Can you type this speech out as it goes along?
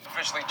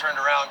officially turned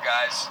around,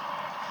 guys.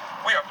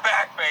 We are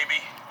back, baby.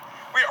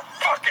 We are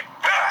fucking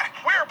back.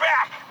 We're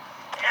back.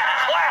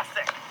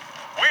 Classic.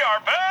 We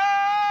are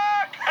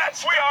back.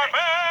 We are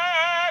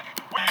back.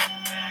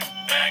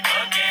 Back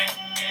again.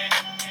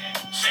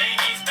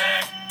 Shady's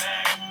back.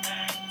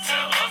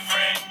 Tell a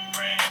friend.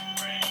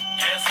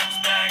 Guess who's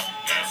back?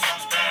 Guess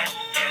who's back?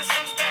 Guess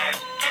who's back?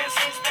 Guess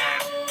who's back?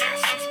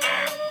 Guess who's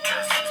back?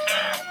 Guess who's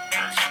back?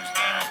 Guess who's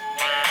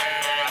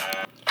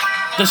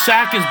back? The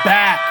sack is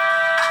back.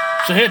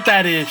 So hit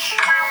that ish.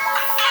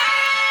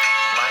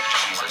 My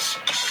Jesus.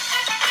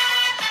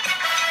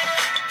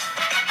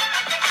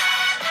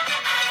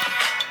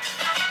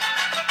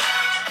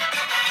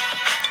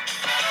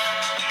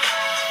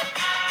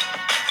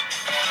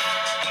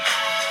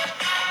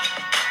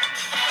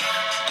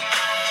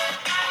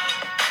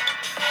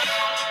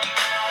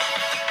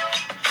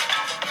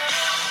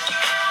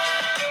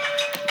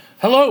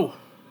 Hello.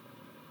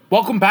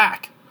 Welcome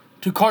back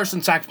to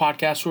Carson Sack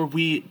Podcast, where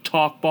we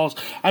talk balls.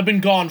 I've been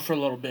gone for a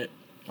little bit.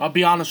 I'll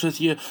be honest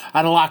with you. I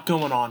had a lot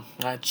going on.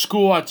 I had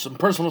school. I had some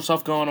personal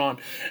stuff going on.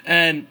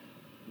 And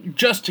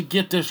just to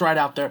get this right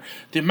out there,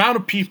 the amount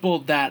of people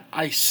that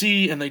I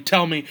see and they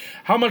tell me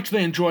how much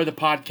they enjoy the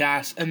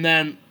podcast and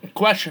then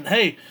question,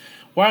 hey,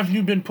 why haven't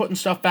you been putting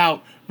stuff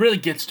out, really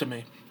gets to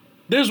me.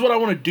 This is what I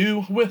want to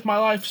do with my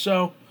life,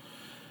 so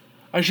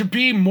I should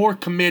be more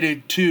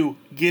committed to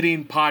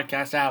getting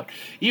podcasts out,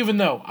 even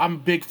though I'm a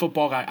big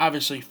football guy.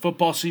 Obviously,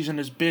 football season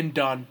has been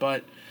done,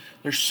 but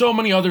there's so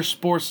many other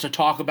sports to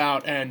talk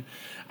about, and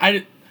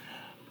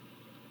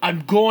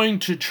I'm going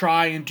to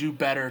try and do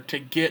better to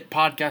get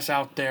podcasts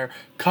out there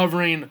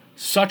covering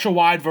such a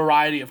wide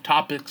variety of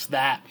topics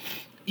that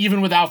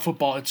even without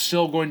football, it's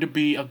still going to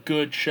be a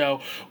good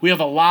show. We have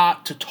a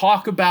lot to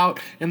talk about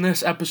in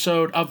this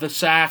episode of The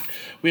Sack.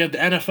 We have the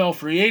NFL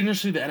free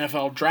agency, the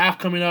NFL draft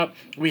coming up.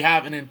 We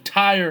have an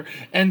entire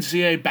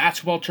NCAA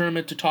basketball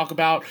tournament to talk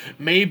about.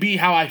 Maybe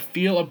how I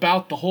feel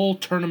about the whole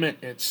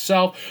tournament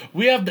itself.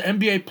 We have the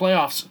NBA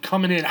playoffs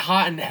coming in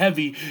hot and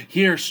heavy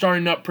here,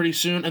 starting up pretty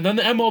soon. And then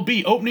the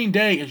MLB opening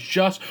day is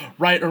just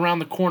right around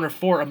the corner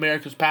for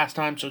America's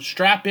pastime. So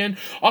strap in.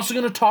 Also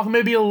going to talk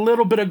maybe a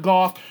little bit of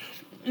golf.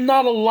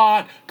 Not a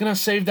lot. Gonna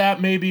save that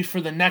maybe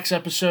for the next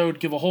episode.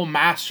 Give a whole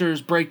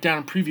Masters breakdown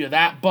and preview of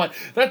that. But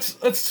that's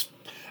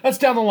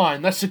down the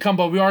line. That's to come.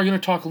 But we are gonna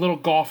talk a little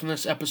golf in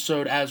this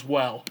episode as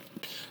well.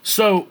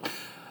 So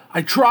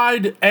I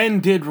tried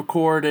and did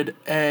recorded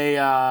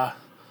a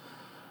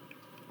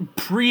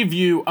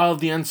preview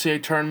of the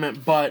NCAA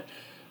tournament, but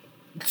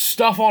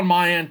stuff on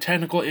my end,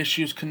 technical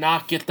issues, could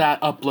not get that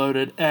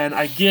uploaded. And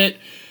I get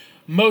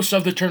most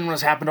of the tournament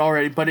has happened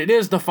already, but it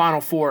is the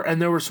Final Four,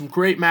 and there were some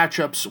great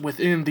matchups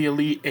within the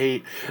Elite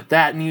Eight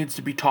that needs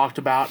to be talked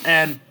about.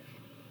 And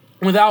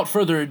without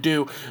further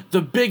ado,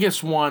 the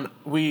biggest one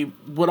we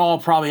would all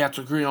probably have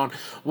to agree on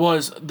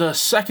was the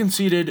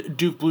second-seeded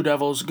Duke Blue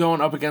Devils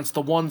going up against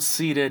the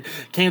one-seeded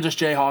Kansas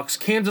Jayhawks.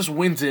 Kansas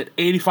wins it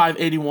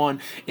 85-81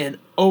 in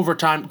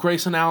overtime.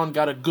 Grayson Allen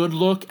got a good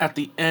look at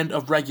the end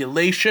of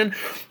regulation.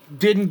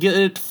 Didn't get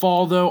it to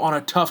fall, though, on a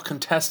tough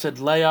contested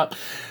layup.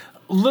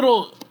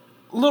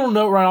 Little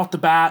note right off the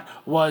bat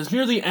was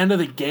near the end of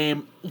the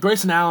game,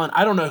 Grayson Allen,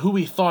 I don't know who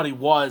he thought he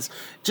was,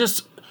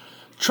 just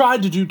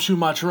tried to do too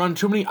much, run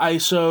too many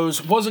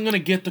ISOs, wasn't going to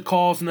get the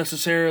calls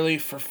necessarily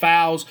for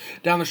fouls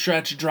down the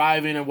stretch,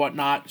 driving and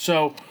whatnot.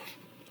 So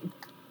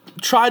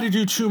tried to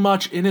do too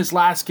much in his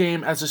last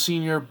game as a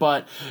senior,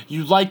 but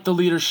you like the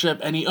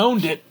leadership, and he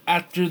owned it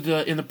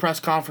in the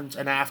press conference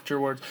and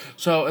afterwards.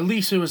 So at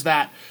least it was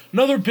that.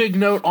 Another big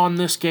note on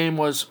this game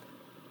was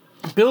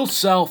Bill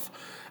Self.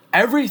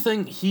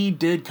 Everything he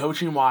did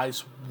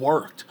coaching-wise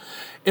worked.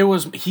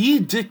 He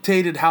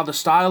dictated how the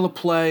style of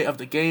play of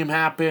the game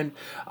happened.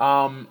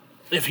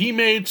 If he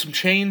made some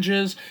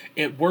changes,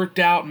 it worked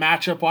out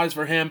matchup-wise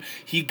for him.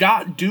 He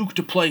got Duke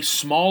to play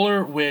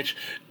smaller, which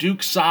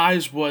Duke's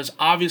size was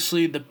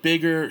obviously the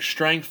bigger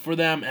strength for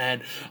them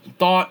and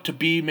thought to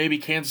be maybe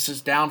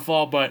Kansas's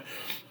downfall, but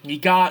he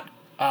got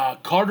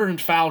Carter in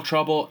foul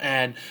trouble,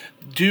 and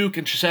Duke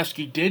and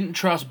Krzyzewski didn't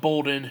trust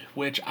Bolden,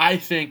 which I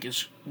think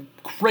is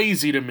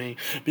crazy to me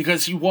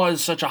because he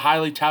was such a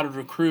highly touted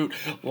recruit.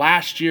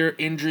 Last year,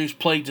 injuries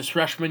plagued his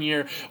freshman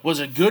year, was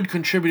a good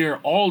contributor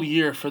all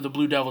year for the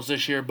Blue Devils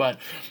this year, but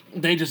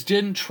they just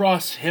didn't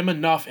trust him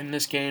enough in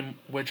this game,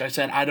 which I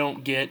said I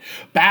don't get.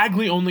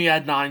 Bagley only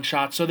had 9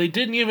 shots, so they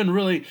didn't even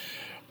really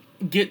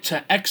get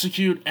to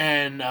execute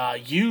and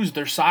use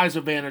their size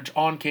advantage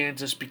on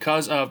Kansas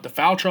because of the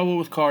foul trouble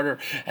with Carter,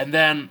 and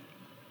then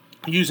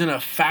using a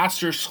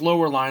faster,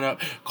 slower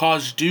lineup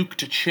caused Duke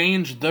to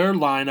change their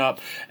lineup,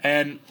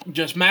 and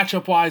just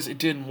matchup-wise, it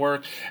didn't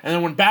work. And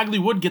then when Bagley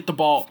would get the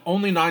ball,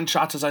 only 9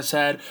 shots, as I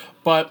said,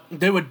 but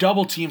they would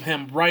double-team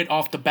him right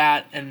off the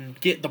bat and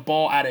get the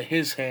ball out of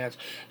his hands.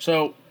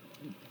 So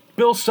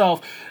Bill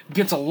Self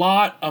gets a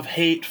lot of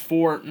hate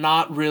for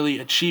not really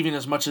achieving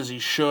as much as he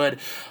should,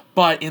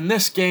 but in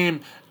this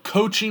game,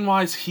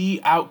 coaching-wise, he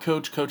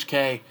outcoached Coach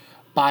K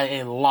by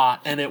a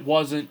lot, and it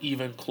wasn't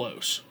even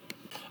close.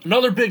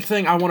 Another big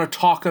thing I want to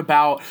talk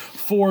about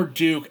for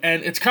Duke,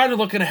 and it's kind of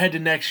looking ahead to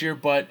next year,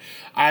 but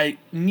I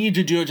need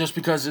to do it just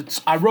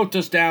because I wrote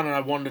this down and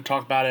I wanted to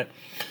talk about it.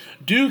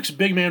 Duke's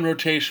big man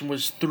rotation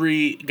was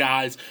 3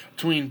 guys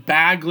between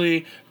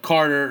Bagley,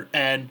 Carter,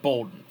 and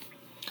Bolden.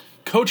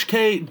 Coach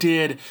K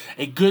did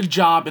a good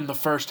job in the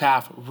first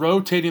half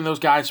rotating those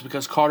guys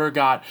because Carter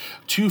got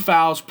 2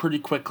 fouls pretty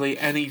quickly,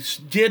 and he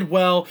did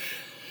well.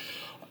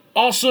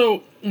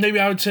 Also, maybe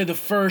I would say the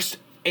first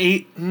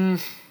 8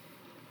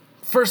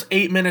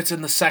 minutes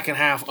in the second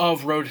half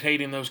of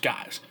rotating those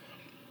guys.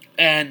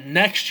 And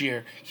next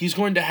year, he's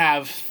going to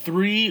have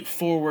 3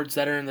 forwards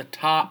that are in the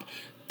top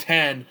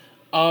 10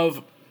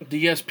 of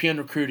the ESPN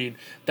recruiting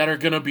that are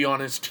going to be on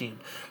his team.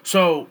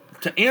 So,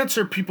 to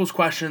answer people's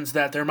questions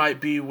that there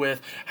might be with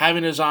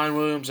having a Zion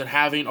Williams and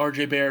having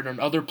RJ Barrett and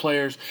other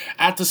players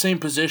at the same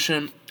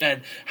position,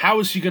 and how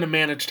is he going to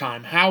manage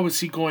time? How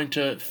is he going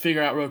to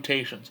figure out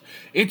rotations?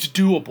 It's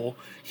doable.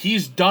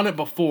 He's done it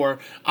before.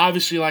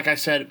 Obviously, like I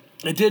said,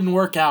 it didn't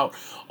work out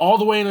all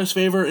the way in his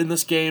favor in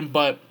this game,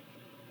 but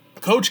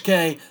Coach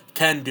K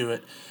can do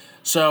it.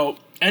 So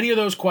any of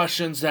those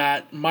questions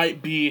that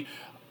might be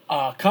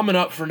coming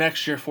up for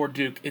next year for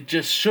Duke, it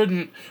just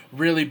shouldn't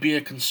really be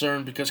a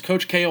concern because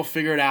Coach K will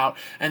figure it out.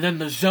 And then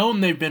the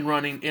zone they've been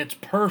running, it's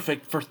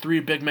perfect for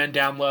 3 big men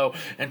down low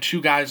and 2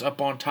 guys up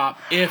on top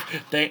if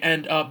they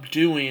end up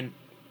doing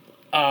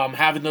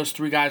having those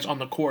 3 guys on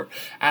the court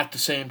at the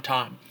same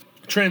time.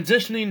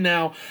 Transitioning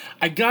now,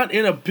 I got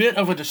in a bit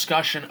of a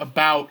discussion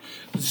about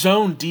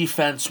zone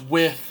defense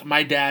with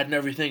my dad and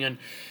everything, and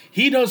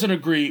he doesn't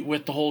agree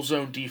with the whole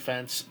zone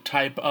defense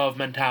type of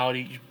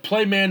mentality. You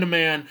play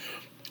man-to-man,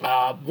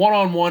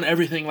 one-on-one,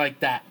 everything like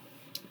that.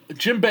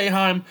 Jim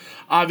Boeheim,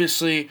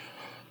 obviously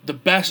the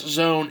best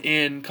zone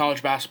in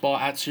college basketball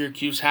at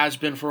Syracuse, has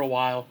been for a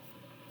while.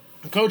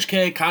 Coach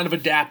K kind of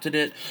adapted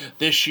it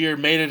this year,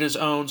 made it his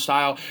own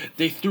style.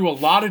 They threw a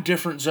lot of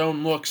different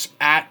zone looks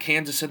at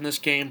Kansas in this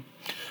game.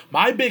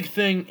 My big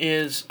thing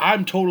is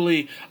I'm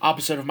totally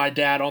opposite of my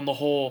dad on the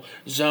whole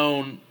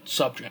zone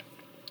subject.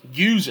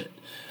 Use it.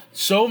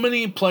 So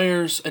many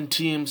players and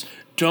teams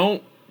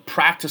don't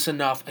practice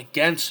enough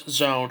against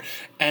zone,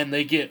 and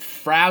they get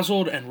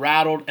frazzled and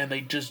rattled, and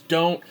they just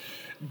don't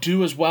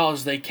do as well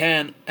as they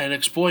can and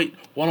exploit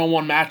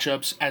one-on-one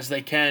matchups as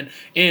they can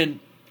in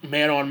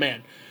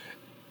man-on-man.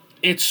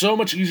 It's so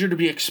much easier to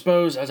be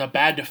exposed as a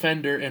bad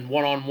defender in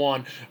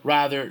one-on-one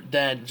rather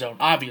than zone,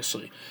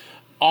 obviously.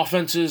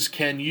 Offenses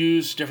can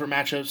use different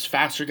matchups,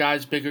 faster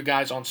guys, bigger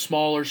guys on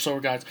smaller,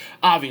 slower guys.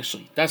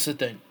 Obviously, that's the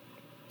thing.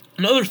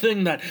 Another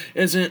thing that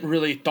isn't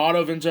really thought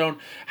of in zone,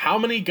 how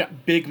many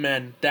big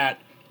men that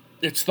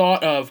it's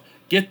thought of,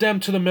 get them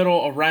to the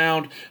middle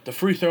around the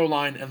free throw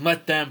line and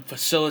let them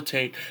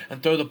facilitate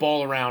and throw the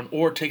ball around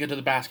or take it to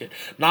the basket.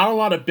 Not a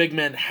lot of big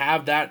men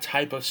have that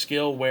type of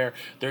skill where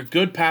they're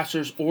good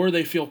passers or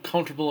they feel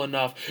comfortable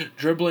enough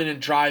dribbling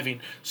and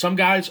driving. Some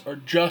guys are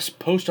just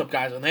post-up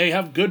guys, and they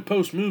have good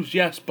post moves,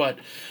 yes, but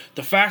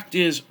the fact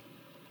is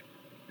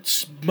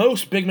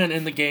most big men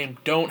in the game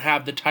don't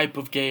have the type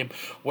of game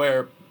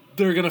where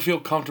they're going to feel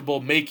comfortable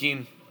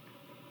making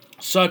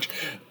such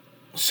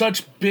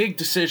big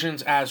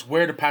decisions as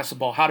where to pass the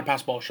ball, how to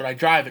pass the ball, should I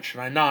drive it, should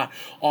I not,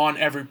 on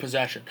every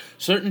possession.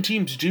 Certain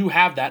teams do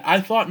have that.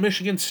 I thought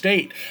Michigan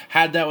State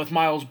had that with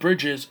Miles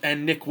Bridges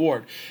and Nick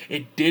Ward.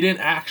 It didn't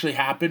actually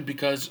happen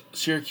because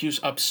Syracuse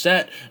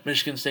upset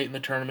Michigan State in the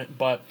tournament,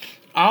 but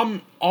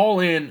I'm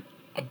all in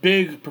a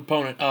big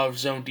proponent of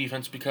zone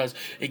defense because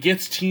it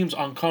gets teams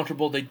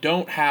uncomfortable. They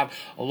don't have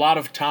a lot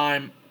of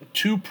time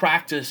to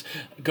practice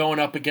going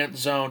up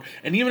against zone,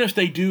 and even if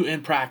they do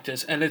in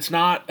practice and it's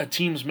not a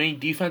team's main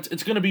defense,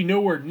 it's going to be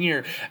nowhere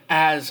near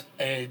as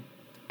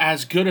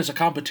good as a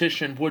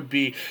competition would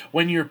be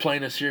when you're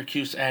playing at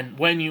Syracuse and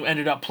when you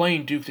ended up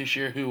playing Duke this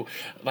year, who,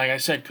 like I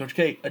said, Coach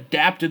K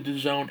adapted the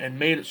zone and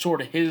made it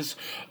sort of his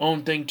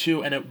own thing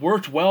too, and it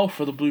worked well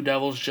for the Blue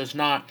Devils, just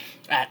not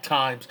at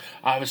times,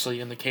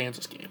 obviously, in the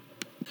Kansas game.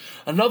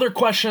 Another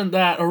question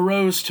that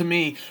arose to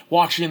me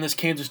watching this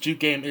Kansas-Duke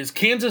game is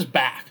Kansas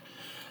back?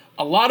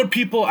 A lot of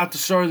people at the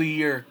start of the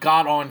year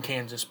got on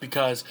Kansas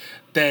because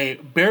they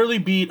barely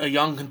beat a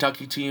young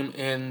Kentucky team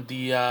in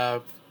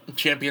the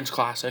Champions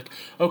Classic.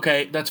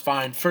 Okay, that's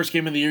fine. First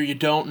game of the year, you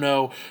don't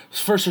know.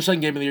 First or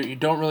second game of the year, you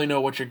don't really know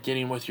what you're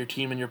getting with your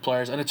team and your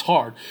players, and it's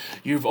hard.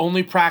 You've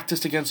only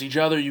practiced against each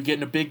other. You get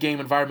in a big game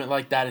environment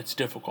like that, it's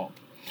difficult.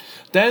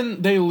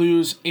 Then they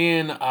lose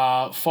in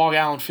Phog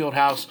Allen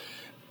Fieldhouse.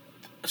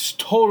 It's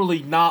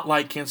totally not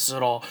like Kansas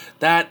at all.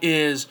 That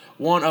is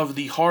one of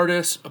the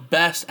hardest,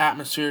 best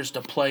atmospheres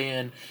to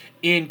play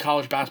in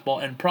college basketball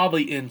and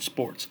probably in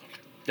sports.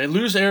 They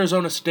lose to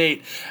Arizona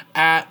State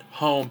at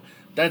home.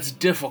 That's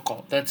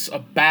difficult. That's a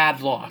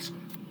bad loss.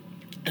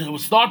 And it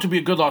was thought to be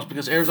a good loss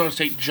because Arizona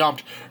State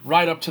jumped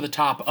right up to the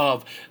top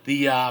of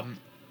the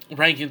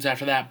rankings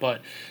after that.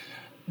 But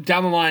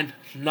down the line,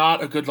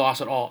 not a good loss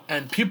at all.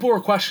 And people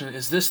were questioning,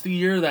 is this the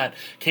year that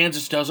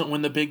Kansas doesn't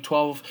win the Big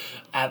 12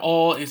 at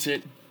all? Is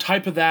it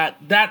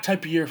that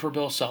type of year for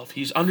Bill Self?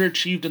 He's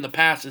underachieved in the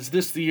past. Is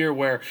this the year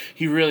where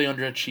he really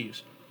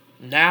underachieves?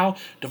 Now,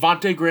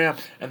 Devontae Graham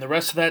and the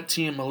rest of that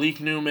team, Malik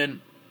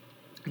Newman,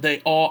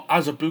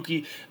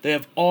 Azubuike, they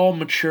have all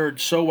matured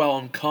so well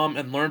and come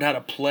and learned how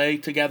to play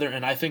together,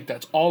 and I think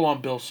that's all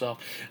on Bill Self.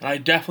 And I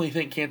definitely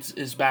think Kansas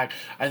is back.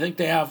 I think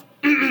they have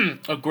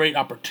a great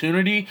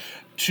opportunity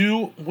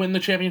to win the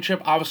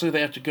championship. Obviously,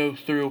 they have to go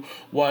through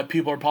what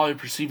people are probably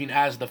perceiving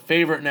as the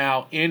favorite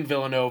now in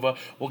Villanova.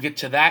 We'll get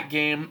to that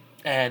game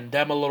and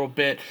them a little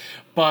bit,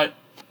 but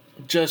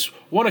just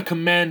want to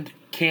commend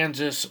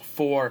Kansas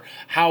for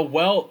how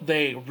well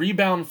they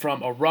rebound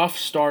from a rough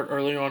start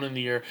early on in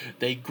the year.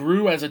 They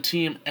grew as a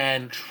team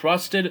and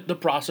trusted the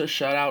process.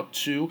 Shout out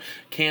to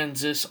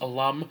Kansas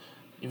alum,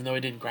 even though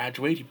he didn't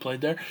graduate, he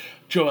played there,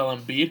 Joel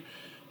Embiid.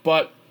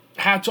 But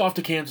hats off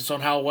to Kansas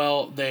on how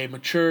well they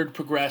matured,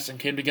 progressed, and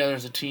came together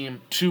as a team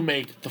to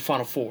make the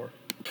Final Four.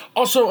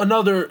 Also,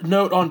 another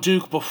note on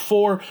Duke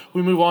before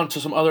we move on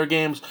to some other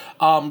games.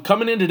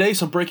 Coming in today,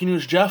 some breaking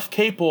news. Jeff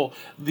Capel,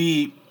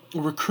 the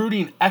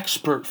recruiting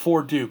expert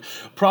for Duke,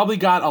 probably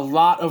got a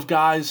lot of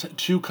guys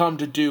to come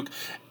to Duke,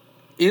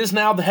 is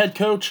now the head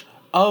coach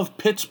of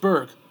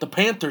Pittsburgh, the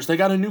Panthers. They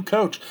got a new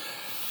coach.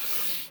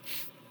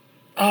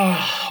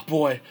 Oh,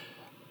 boy.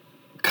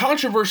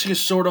 Controversy has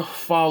sort of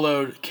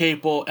followed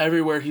Capel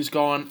everywhere he's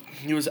gone.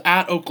 He was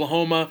at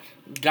Oklahoma,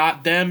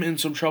 got them in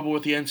some trouble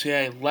with the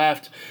NCAA,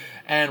 left,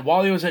 and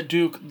while he was at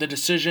Duke, the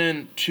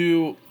decision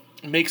to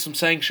make some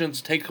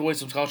sanctions, take away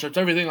some scholarships,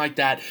 everything like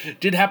that,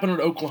 did happen at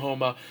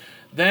Oklahoma.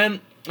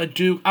 Then at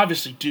Duke,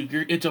 obviously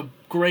Duke, it's a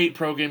great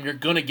program. You're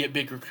going to get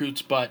big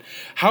recruits, but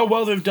how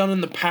well they've done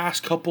in the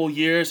past couple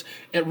years,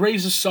 it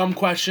raises some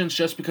questions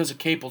just because of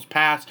Capel's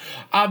past.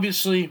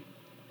 Obviously,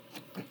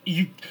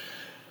 you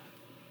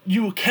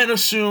can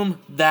assume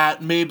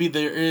that maybe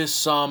there is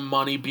some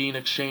money being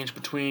exchanged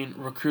between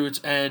recruits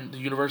and the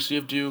University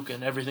of Duke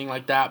and everything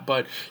like that,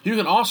 but you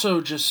can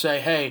also just say,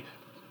 hey,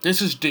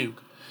 this is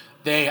Duke.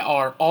 They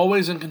are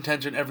always in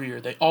contention every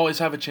year. They always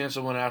have a chance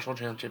to win a national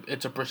championship.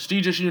 It's a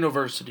prestigious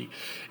university.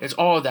 It's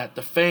all of that.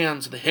 The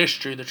fans, the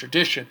history, the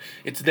tradition,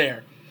 it's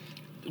there.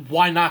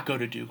 Why not go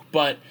to Duke?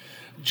 But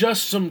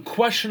just some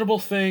questionable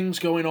things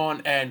going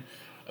on, and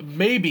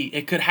maybe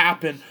it could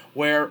happen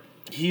where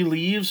he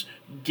leaves,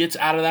 gets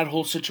out of that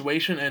whole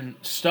situation, and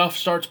stuff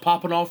starts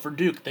popping off for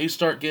Duke. They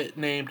start getting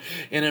named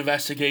in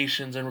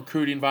investigations and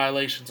recruiting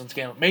violations and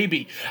scandals.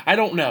 Maybe. I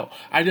don't know.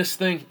 I just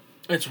think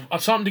it's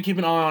something to keep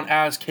an eye on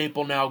as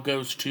Capel now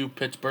goes to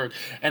Pittsburgh.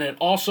 And it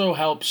also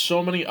helps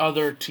so many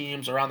other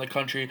teams around the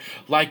country,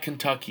 like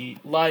Kentucky,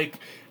 like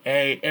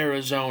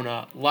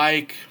Arizona,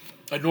 like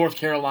North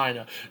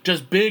Carolina.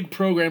 Just big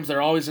programs that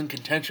are always in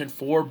contention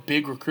for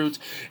big recruits.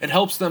 It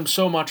helps them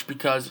so much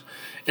because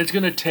it's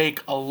going to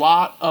take a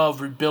lot of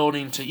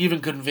rebuilding to even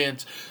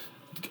convince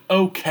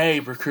okay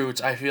recruits,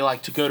 I feel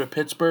like, to go to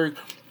Pittsburgh.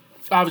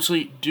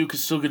 Obviously, Duke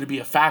is still going to be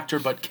a factor,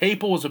 but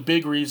Capel was a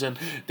big reason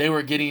they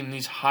were getting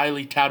these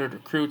highly touted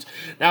recruits.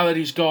 Now that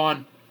he's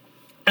gone,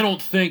 I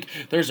don't think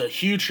there's a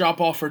huge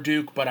drop-off for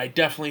Duke, but I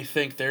definitely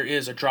think there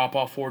is a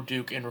drop-off for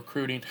Duke in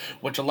recruiting,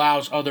 which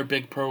allows other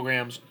big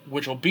programs,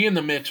 which will be in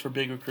the mix for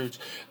big recruits,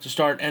 to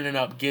start ending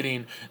up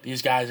getting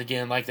these guys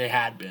again like they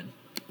had been.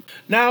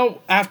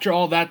 Now, after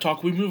all that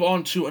talk, we move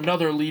on to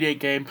another Elite Eight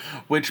game,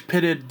 which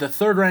pitted the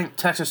third-ranked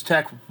Texas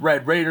Tech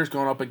Red Raiders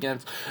going up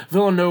against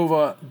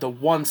Villanova, the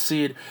 1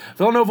 seed.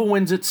 Villanova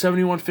wins it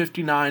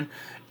 71-59.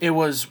 It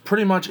was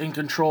pretty much in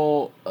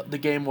control, the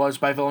game was,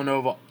 by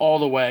Villanova all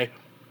the way.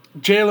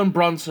 Jalen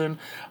Brunson,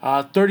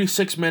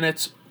 36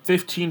 minutes,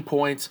 15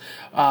 points.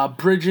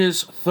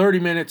 Bridges, 30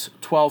 minutes,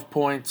 12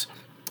 points.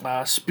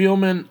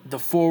 Spielman, the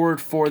forward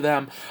for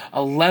them,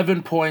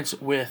 11 points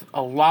with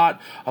a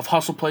lot of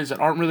hustle plays that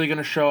aren't really going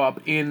to show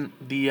up in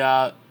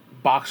the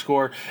box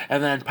score.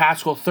 And then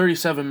Pascal,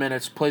 37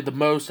 minutes, played the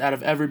most out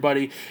of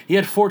everybody. He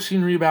had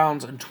 14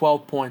 rebounds and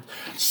 12 points.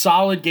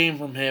 Solid game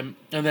from him.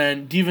 And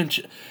then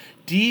DiVincenzo,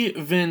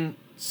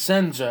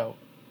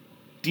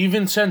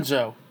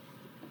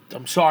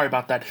 I'm sorry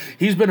about that.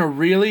 He's been a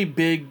really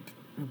big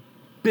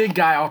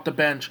guy off the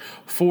bench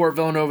for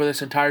Villanova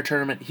this entire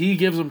tournament. He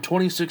gives them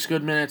 26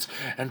 good minutes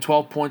and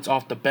 12 points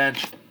off the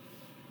bench.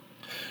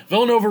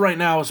 Villanova right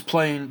now is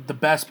playing the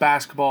best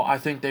basketball I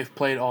think they've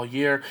played all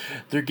year.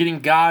 They're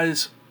getting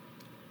guys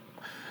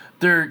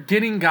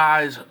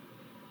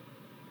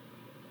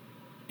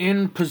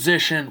in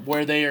position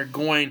where they are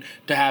going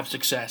to have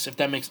success, if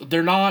that makes sense.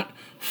 They're not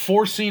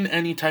forcing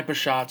any type of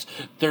shots.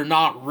 They're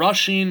not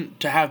rushing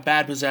to have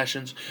bad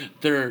possessions.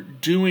 They're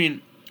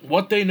doing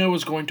what they know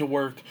is going to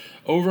work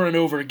over and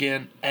over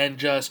again and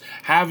just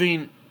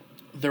having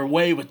their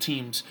way with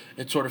teams,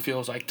 it sort of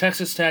feels like.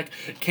 Texas Tech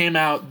came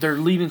out, their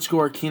leading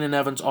scorer, Keenan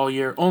Evans, all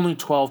year, only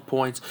 12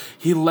 points.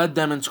 He led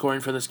them in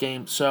scoring for this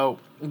game, so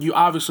you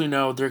obviously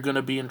know they're going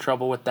to be in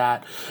trouble with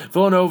that.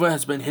 Villanova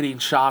has been hitting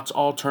shots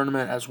all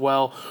tournament as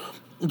well.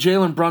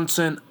 Jalen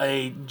Brunson,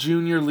 a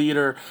junior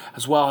leader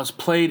as well, has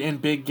played in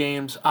big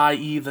games,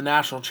 i.e. the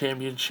national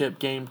championship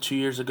game 2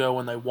 years ago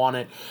when they won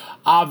it.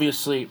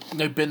 Obviously,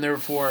 they've been there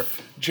before.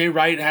 Jay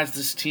Wright has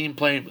this team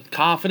playing with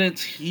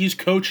confidence. He's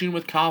coaching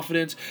with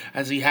confidence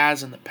as he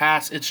has in the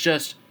past. It's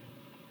just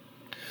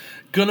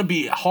going to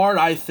be hard,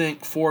 I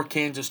think, for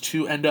Kansas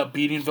to end up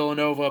beating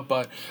Villanova,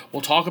 but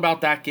we'll talk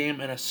about that game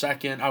in a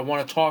second. I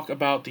want to talk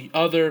about the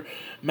other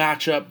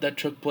matchup that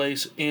took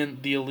place in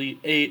the Elite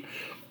Eight.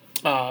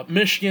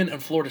 Michigan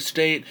and Florida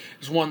State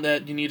is one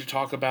that you need to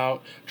talk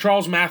about.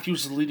 Charles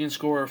Matthews is the leading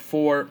scorer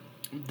for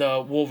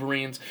the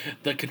Wolverines.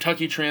 The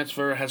Kentucky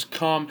transfer has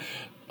come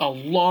a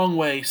long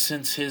way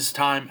since his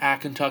time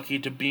at Kentucky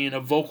to being a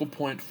vocal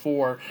point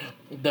for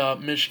the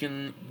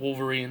Michigan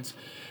Wolverines.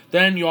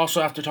 Then you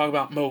also have to talk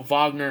about Mo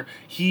Wagner.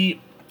 He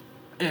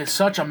is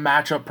such a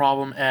matchup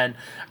problem, and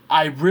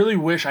I really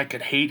wish I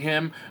could hate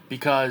him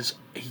because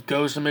he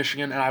goes to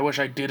Michigan, and I wish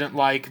I didn't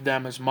like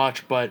them as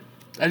much, but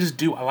I just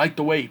do. I like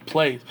the way he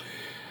plays.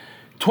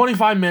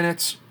 25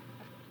 minutes,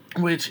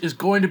 which is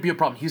going to be a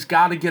problem. He's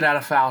got to get out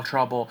of foul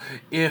trouble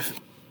if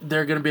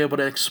they're going to be able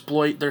to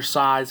exploit their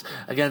size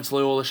against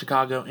Loyola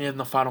Chicago in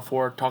the Final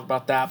Four. Talk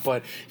about that.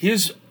 But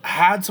he's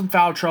had some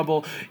foul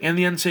trouble in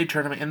the NCAA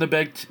tournament, in the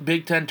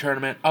Big Ten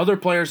tournament. Other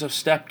players have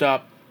stepped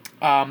up.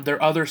 Their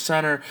other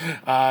center,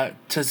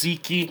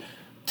 Teske,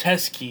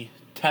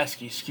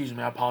 excuse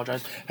me, I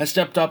apologize, has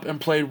stepped up and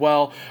played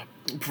well,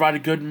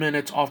 provided good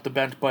minutes off the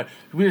bench. But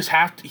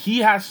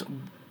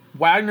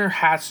Wagner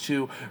has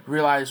to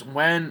realize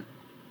when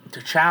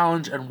to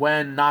challenge and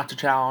when not to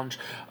challenge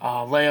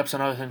layups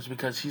and other things,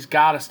 because he's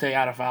got to stay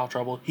out of foul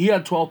trouble. He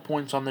had 12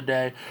 points on the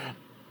day.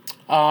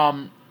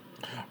 Rakbar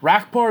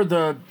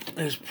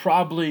is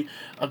probably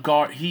a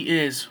guard. He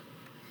is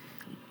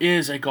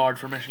a guard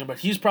for Michigan, but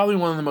he's probably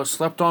one of the most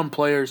slept-on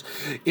players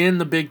in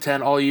the Big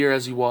Ten all year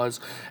as he was,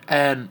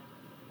 and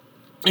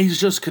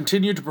he's just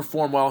continued to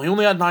perform well. He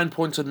only had 9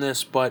 points in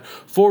this, but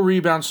 4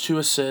 rebounds, 2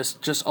 assists.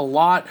 Just a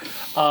lot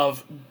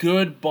of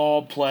good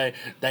ball play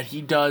that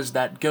he does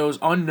that goes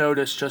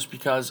unnoticed just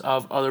because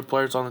of other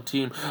players on the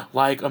team,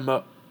 like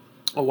a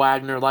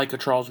Wagner, like a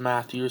Charles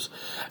Matthews.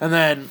 And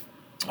then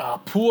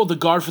Poole, the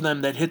guard for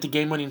them that hit the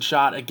game-winning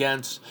shot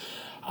against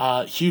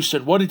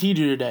Houston. What did he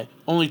do today?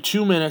 Only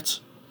 2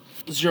 minutes,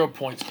 0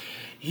 points.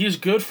 He's a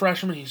good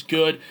freshman. He's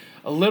good.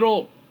 A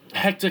little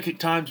hectic at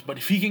times, but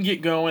if he can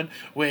get going,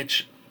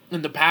 which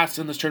in the past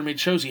in this tournament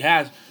shows he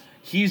has,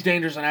 he's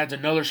dangerous and adds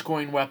another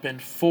scoring weapon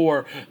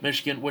for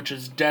Michigan, which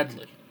is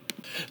deadly.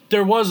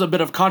 There was a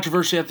bit of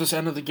controversy at this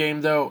end of the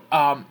game, though.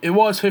 It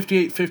was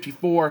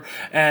 58-54,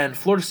 and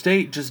Florida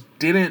State just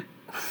didn't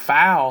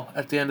foul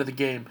at the end of the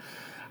game.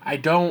 I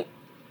don't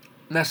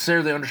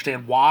necessarily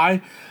understand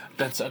why.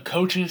 That's a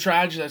coaching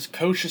strategy. That's a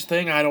coach's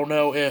thing. I don't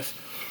know if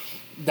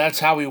that's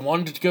how he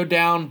wanted it to go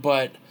down,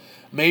 but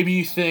maybe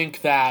you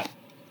think that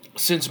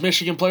since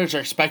Michigan players are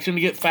expecting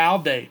to get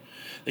fouled, they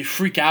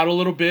freak out a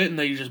little bit and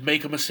they just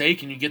make a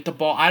mistake and you get the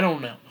ball. I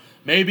don't know.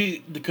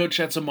 Maybe the coach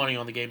had some money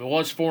on the game. It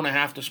was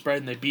 4.5 to spread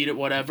and they beat it,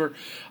 whatever.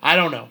 I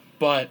don't know.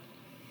 But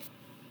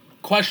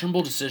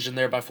questionable decision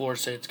there by Florida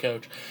State's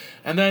coach.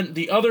 And then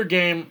the other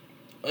game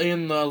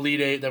in the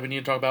Elite Eight that we need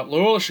to talk about,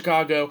 Loyola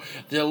Chicago,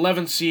 the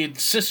 11th seed,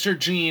 Sister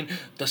Jean,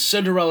 the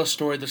Cinderella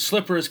story. The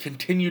slippers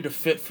continue to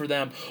fit for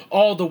them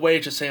all the way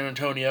to San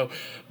Antonio.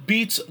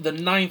 Beats the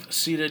 9th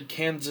seeded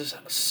Kansas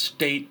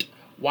State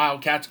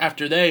Wildcats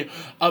after they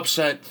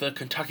upset the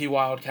Kentucky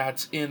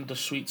Wildcats in the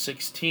Sweet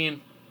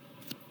 16.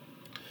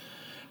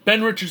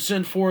 Ben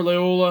Richardson for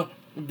Loyola,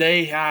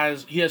 he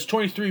has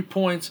 23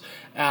 points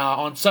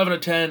on 7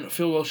 of 10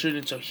 field goal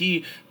shooting, so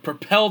he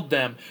propelled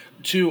them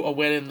to a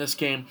win in this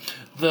game.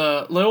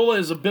 The Loyola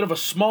is a bit of a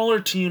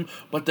smaller team,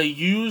 but they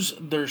use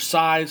their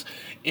size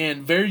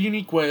in very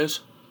unique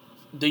ways.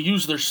 They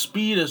use their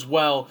speed as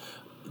well.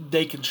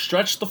 They can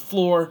stretch the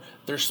floor.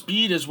 Their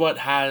speed is what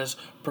has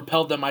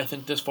propelled them, I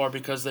think, this far,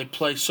 because they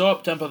play so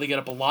up-tempo, they get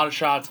up a lot of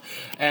shots,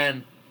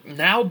 and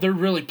now they're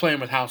really playing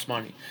with house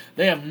money.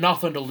 They have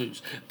nothing to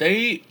lose.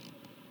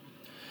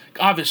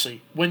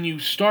 Obviously, when you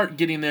start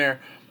getting there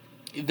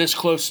this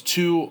close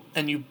to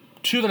the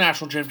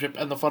national championship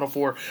and the Final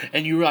Four,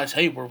 and you realize,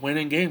 hey, we're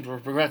winning games, we're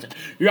progressing,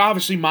 your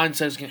obviously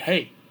mindset is,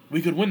 hey,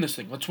 we could win this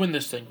thing. Let's win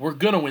this thing. We're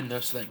going to win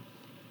this thing.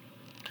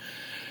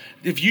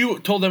 If you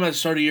told them at the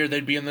start of the year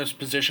they'd be in this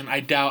position, I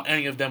doubt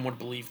any of them would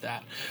believe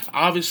that.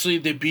 Obviously,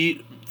 they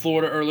beat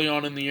Florida early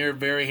on in the year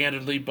very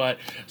handedly, but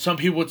some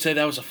people would say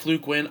that was a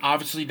fluke win.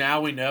 Obviously, now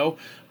we know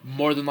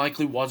more than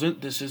likely wasn't.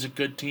 This is a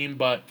good team,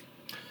 but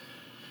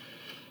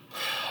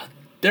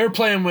they're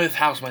playing with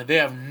house money. They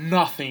have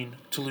nothing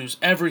to lose,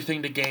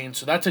 everything to gain,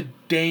 so that's a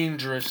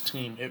dangerous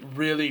team. It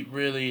really,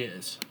 really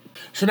is.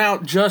 So now,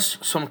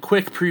 just some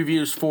quick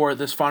previews for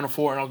this Final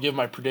Four, and I'll give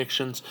my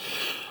predictions.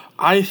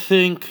 I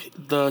think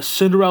the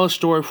Cinderella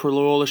story for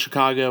Loyola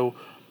Chicago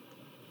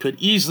could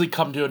easily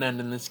come to an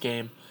end in this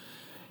game.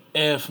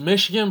 If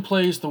Michigan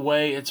plays the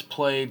way it's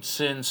played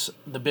since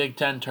the Big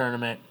Ten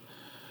tournament,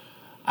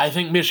 I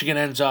think Michigan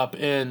ends up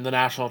in the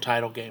national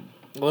title game.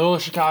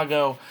 Loyola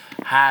Chicago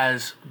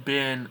has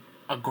been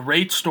a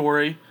great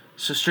story.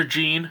 Sister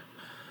Jean,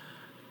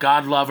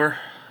 God love her.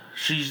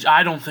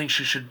 I don't think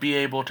she should be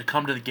able to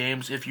come to the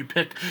games. If you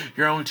pick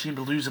your own team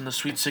to lose in the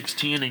Sweet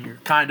 16 and you're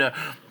kind of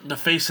the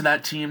face of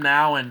that team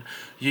now and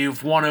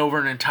you've won over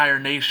an entire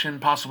nation,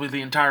 possibly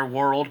the entire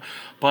world,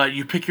 but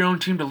you pick your own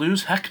team to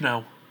lose, heck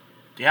no.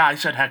 Yeah, I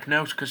said heck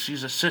no because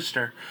she's a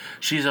sister.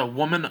 She's a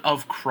woman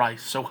of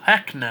Christ. So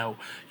heck no,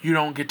 you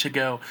don't get to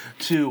go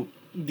to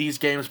these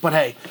games. But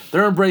hey,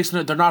 they're embracing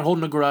it. They're not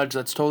holding a grudge.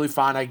 That's totally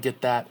fine. I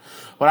get that.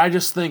 But I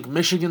just think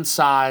Michigan's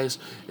size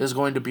is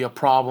going to be a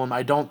problem.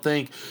 I don't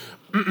think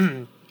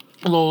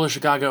Loyola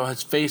Chicago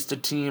has faced a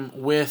team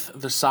with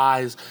the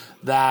size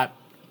that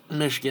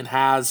Michigan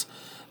has,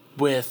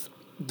 with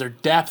their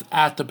depth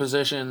at the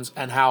positions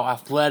and how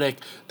athletic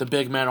the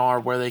big men are,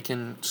 where they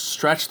can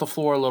stretch the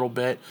floor a little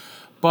bit.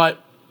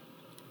 But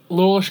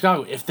Loyola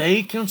Chicago, if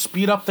they can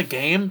speed up the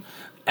game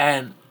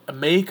and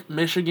make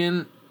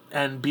Michigan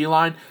and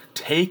Beeline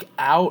take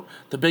out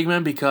the big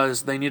men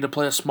because they need to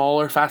play a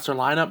smaller, faster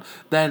lineup,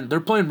 then they're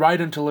playing right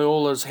into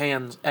Loyola's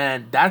hands.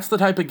 And that's the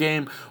type of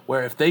game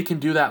where if they can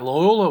do that,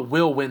 Loyola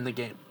will win the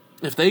game.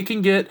 If they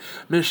can get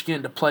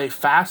Michigan to play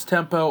fast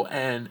tempo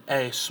and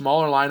a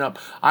smaller lineup,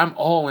 I'm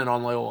all in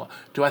on Loyola.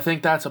 Do I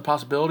think that's a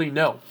possibility?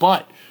 No.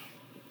 But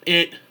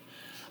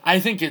I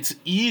think it's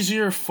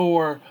easier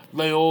for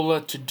Loyola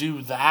to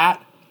do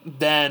that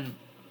than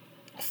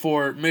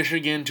for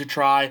Michigan to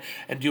try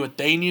and do what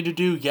they need to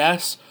do,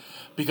 yes,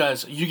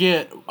 because you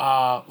get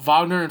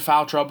Wagner in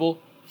foul trouble,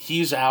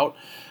 he's out,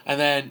 and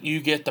then you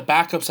get the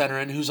backup center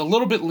in who's a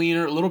little bit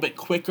leaner, a little bit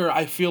quicker,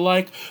 I feel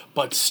like,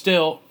 but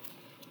still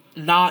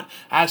not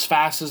as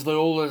fast as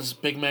Loyola's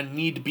big men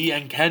need to be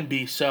and can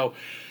be. So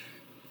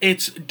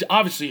it's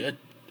obviously a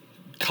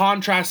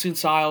contrasting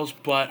styles,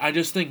 but I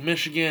just think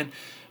Michigan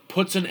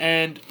puts an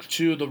end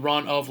to the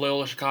run of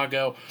Loyola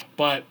Chicago,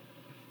 but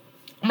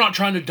I'm not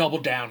trying to double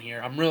down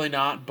here. I'm really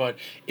not. But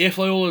if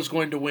Loyola is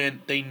going to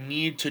win, they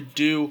need to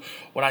do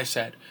what I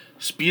said.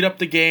 Speed up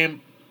the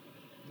game,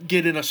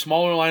 get in a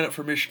smaller lineup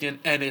for Michigan,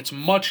 and it's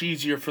much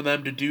easier for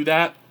them to do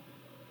that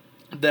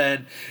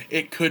than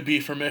it could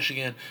be for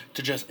Michigan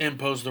to just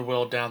impose their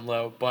will down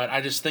low. But I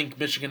just think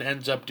Michigan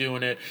ends up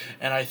doing it,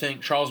 and I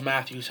think Charles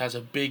Matthews has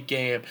a big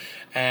game,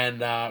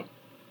 and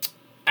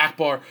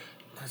Akbar,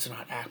 that's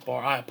not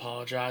Akbar, I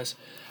apologize.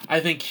 I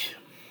think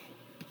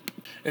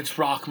it's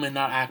Rockman,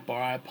 not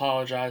Akbar. I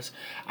apologize.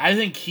 I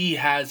think he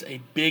has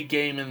a big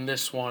game in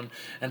this one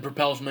and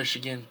propels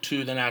Michigan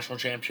to the national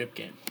championship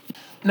game.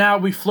 Now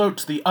we float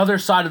to the other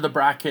side of the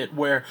bracket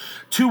where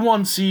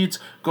 2-1 seeds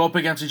go up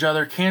against each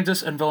other,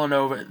 Kansas and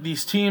Villanova.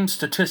 These teams,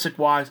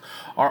 statistic-wise,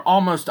 are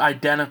almost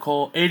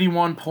identical.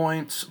 81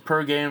 points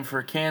per game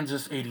for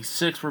Kansas,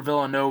 86 for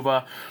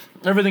Villanova.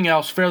 Everything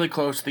else fairly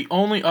close. The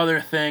only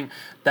other thing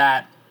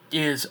that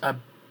is a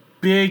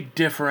big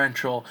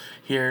differential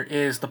here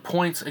is the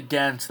points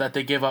against that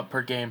they give up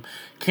per game.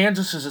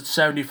 Kansas is at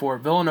 74,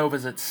 Villanova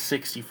is at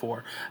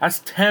 64. That's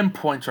 10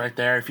 points right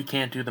there if you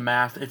can't do the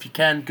math. If you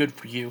can, good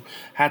for you.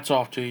 Hats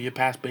off to you. You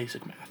passed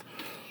basic math.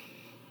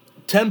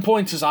 10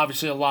 points is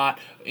obviously a lot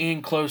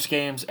in close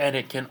games, and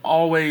it can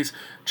always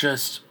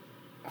just...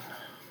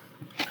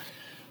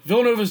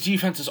 Villanova's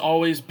defense has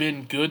always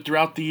been good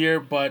throughout the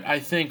year, but I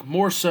think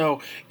more so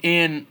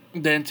in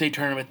the NCAA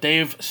tournament,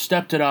 they've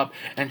stepped it up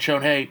and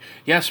shown, hey,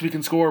 yes, we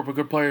can score, we're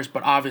good players,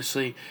 but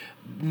obviously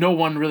no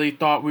one really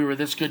thought we were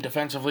this good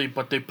defensively,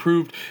 but they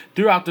proved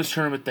throughout this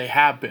tournament they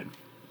have been.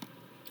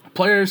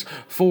 Players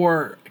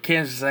for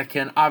Kansas that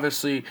can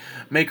obviously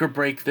make or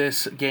break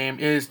this game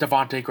is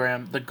Devontae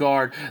Graham, the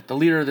guard, the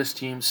leader of this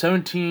team,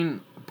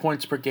 17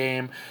 points per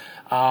game,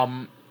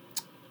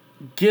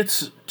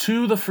 gets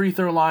to the free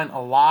throw line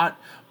a lot,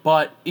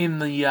 but in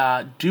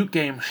the Duke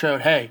game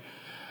showed, hey,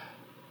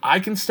 I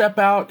can step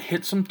out,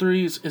 hit some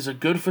threes, is a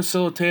good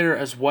facilitator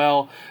as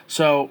well.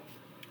 So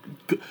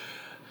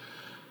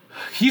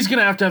he's going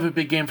to have a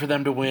big game for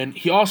them to win.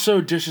 He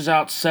also dishes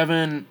out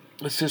 7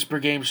 assists per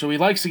game, so he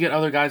likes to get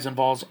other guys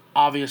involved,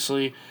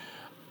 obviously.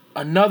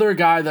 Another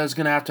guy that's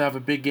going to have a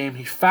big game,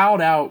 he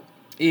fouled out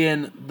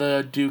in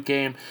the Duke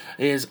game,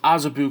 is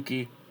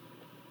Azubuike.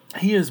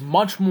 He is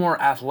much more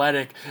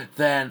athletic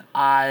than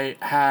I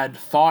had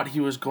thought he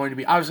was going to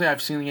be. Obviously,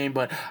 I've seen the game,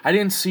 but I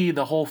didn't see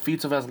the whole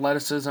feats of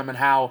athleticism and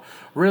how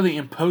really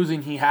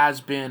imposing he has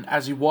been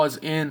as he was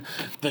in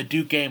the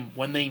Duke game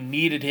when they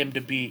needed him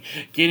to be,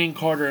 getting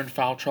Carter in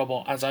foul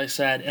trouble, as I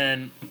said,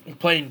 and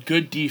playing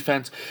good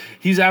defense.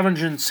 He's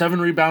averaging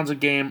 7 rebounds a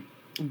game,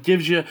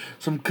 gives you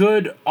some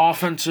good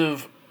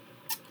offensive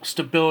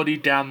stability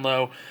down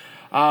low.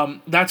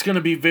 That's going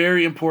to be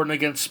very important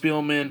against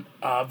Spielman,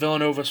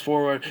 Villanova's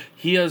forward.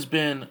 He has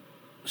been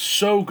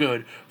so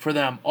good for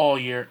them all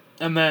year.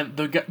 And then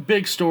the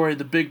big story,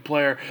 the big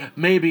player,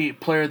 maybe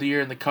player of the year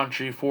in the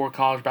country for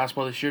college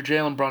basketball this year,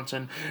 Jalen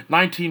Brunson,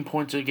 19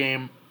 points a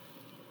game,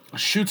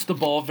 shoots the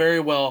ball very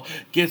well,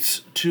 gets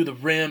to the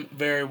rim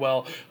very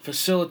well,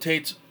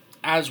 facilitates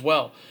as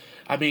well.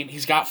 I mean,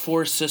 he's got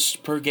 4 assists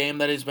per game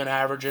that he's been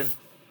averaging.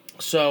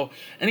 So,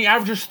 and he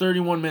averages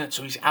 31 minutes,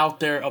 so he's out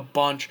there a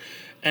bunch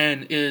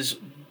and is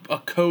a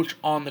coach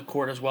on the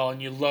court as well,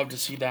 and you love to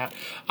see that.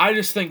 I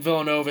just think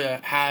Villanova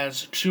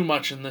has too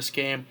much in this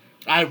game.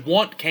 I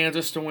want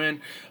Kansas to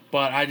win,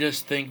 but I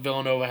just think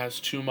Villanova has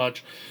too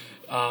much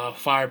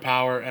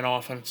firepower and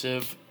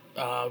offensive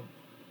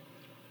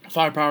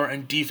firepower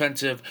and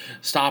defensive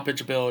stoppage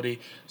ability.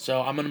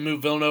 So I'm going to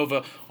move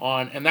Villanova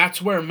on. And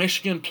that's where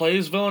Michigan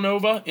plays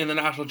Villanova in the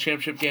national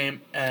championship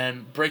game,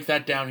 and break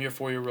that down here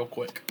for you real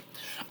quick.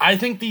 I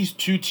think these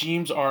two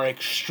teams are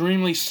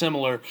extremely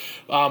similar,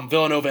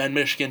 Villanova and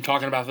Michigan,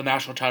 talking about the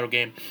national title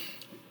game.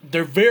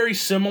 They're very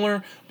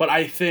similar, but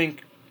I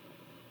think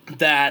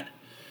that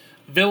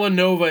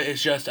Villanova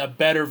is just a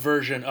better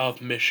version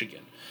of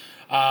Michigan.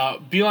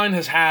 Beilein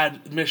has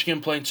had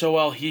Michigan playing so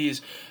well.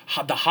 He's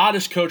the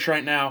hottest coach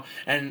right now,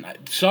 and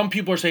some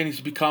people are saying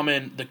he's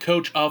becoming the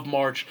coach of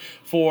March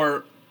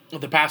for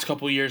the past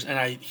couple of years,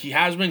 and he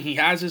has been. He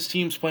has his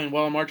teams playing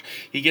well in March.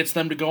 He gets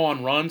them to go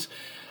on runs.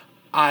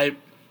 I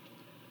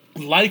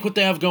like what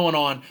they have going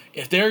on.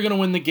 If they're going to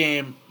win the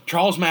game,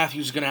 Charles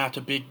Matthews is going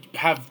to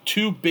have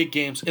two big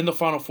games in the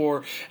Final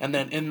Four and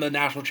then in the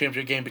national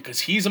championship game,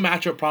 because he's a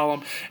matchup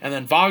problem, and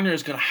then Wagner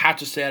is going to have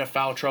to stay out of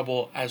foul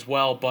trouble as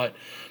well. But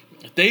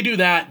if they do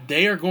that,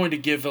 they are going to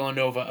give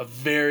Villanova a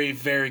very,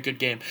 very good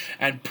game.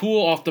 And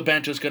Poole off the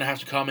bench is going to have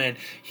to come in.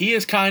 He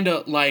is kind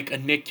of like a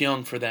Nick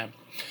Young for them.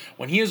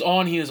 When he is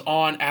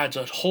on, adds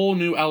a whole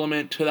new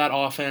element to that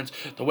offense,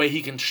 the way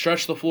he can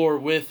stretch the floor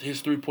with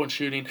his three-point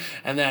shooting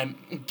and then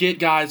get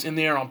guys in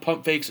there on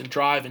pump fakes and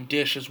drive and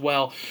dish as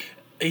well.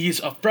 He's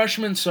a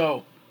freshman,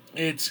 so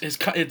it's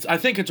I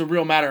think it's a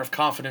real matter of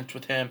confidence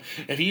with him.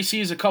 If he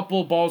sees a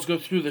couple balls go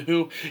through the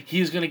hoop,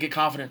 he's going to get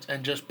confidence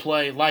and just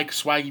play like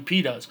Swaggy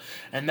P does.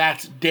 And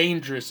that's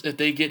dangerous if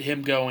they get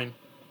him going.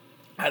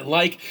 I'd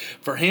like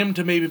for him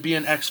to maybe be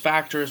an X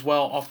factor as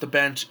well off the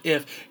bench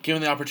if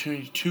given the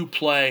opportunity to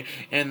play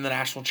in the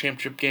national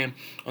championship game.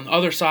 On the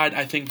other side,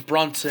 I think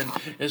Brunson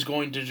is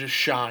going to just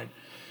shine.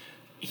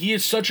 He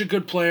is such a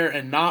good player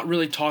and not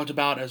really talked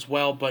about as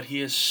well, but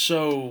he is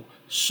so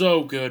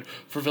good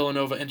for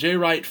Villanova. And Jay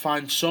Wright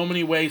finds so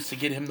many ways to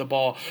get him the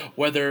ball,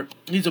 whether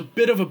he's a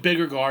bit of a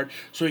bigger guard,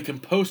 so he can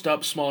post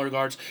up smaller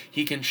guards.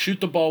 He can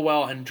shoot the ball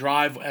well and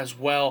drive as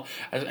well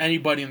as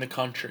anybody in the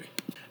country.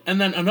 And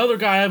then another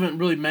guy I haven't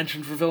really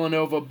mentioned for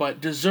Villanova,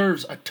 but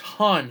deserves a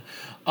ton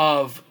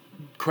of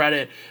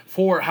credit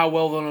for how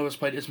well Villanova's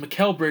played, is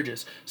Mikal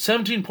Bridges.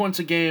 17 points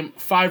a game,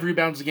 5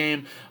 rebounds a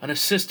game, an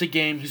assist a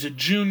game. He's a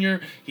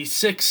junior. He's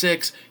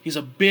 6'6". He's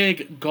a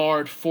big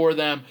guard for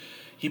them.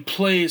 He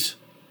plays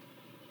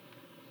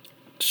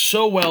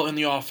so well in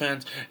the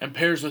offense and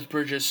pairs with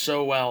Bridges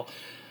so well.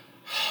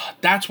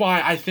 That's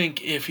why I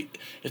think if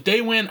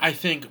they win, I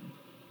think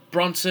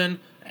Brunson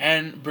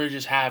and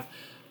Bridges have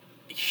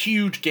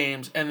huge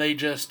games, and they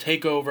just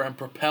take over and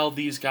propel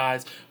these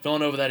guys,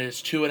 Villanova that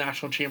is, to a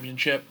national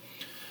championship.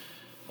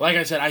 Like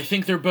I said, I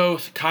think they're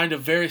both kind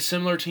of very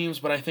similar teams,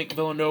 but I think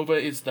Villanova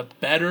is the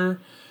better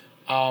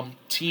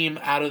team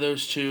out of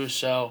those two.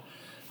 So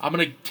I'm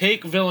going to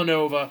take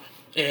Villanova.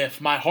 If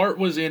my heart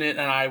was in it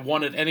and I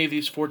wanted any of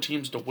these four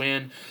teams to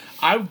win,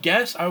 I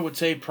guess I would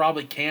say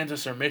probably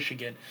Kansas or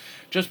Michigan,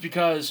 just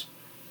because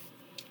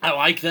I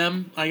like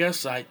them. I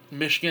guess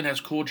Michigan has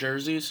cool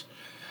jerseys.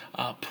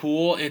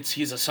 Poole,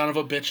 he's a son of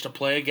a bitch to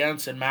play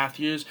against, and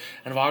Matthews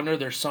and Wagner,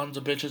 they're sons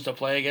of bitches to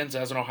play against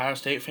as an Ohio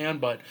State fan,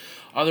 but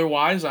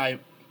otherwise,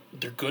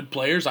 they're good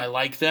players. I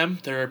like them.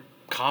 They're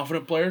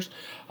confident players.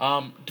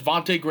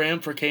 Devontae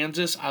Graham for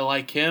Kansas, I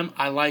like him.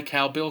 I like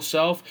how Bill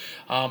Self,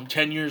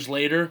 10 years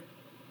later,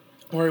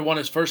 where he won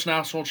his first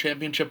national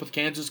championship with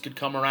Kansas, could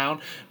come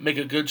around, make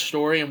a good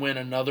story, and win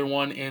another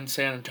one in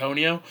San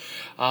Antonio.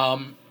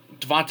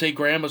 Devontae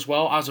Graham as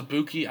well.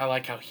 Azubuike, I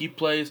like how he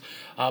plays.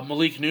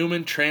 Malik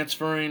Newman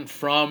transferring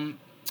from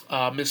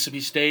Mississippi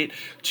State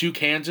to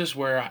Kansas,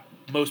 where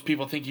most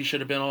people think he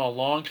should have been all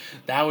along.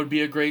 That would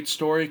be a great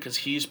story because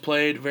he's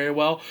played very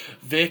well.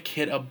 Vic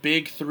hit a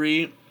big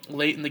three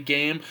late in the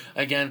game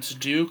against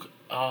Duke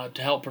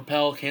to help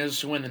propel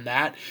Kansas to win in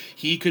that.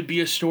 He could be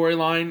a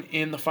storyline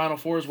in the Final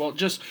Four as well.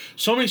 Just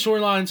so many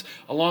storylines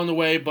along the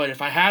way, but if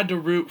I had to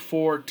root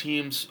for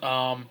teams,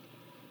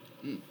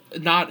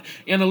 not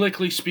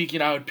analytically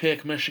speaking, I would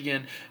pick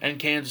Michigan and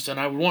Kansas, and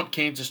I would want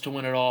Kansas to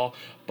win it all,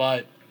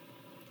 but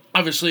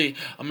obviously,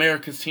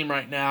 America's team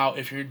right now,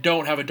 if you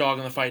don't have a dog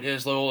in the fight,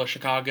 is Loyola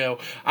Chicago.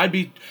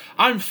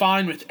 I'm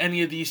fine with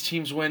any of these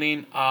teams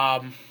winning,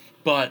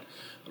 but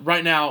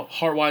right now,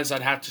 heart-wise,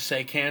 I'd have to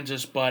say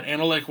Kansas, but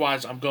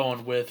analytic-wise, I'm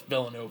going with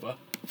Villanova.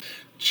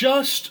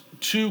 Just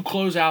to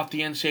close out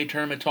the NCAA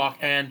tournament talk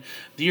and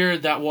the year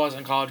that was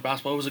in college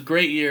basketball, it was a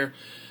great year.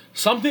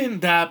 Something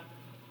that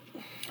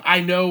I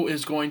know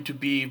is going to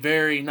be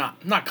very,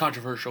 not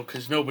controversial,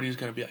 because nobody's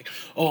going to be like,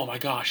 oh my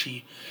gosh,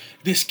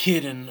 this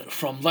kid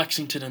from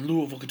Lexington and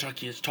Louisville,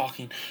 Kentucky is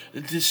talking.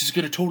 This is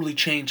going to totally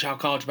change how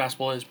college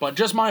basketball is. But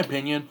just my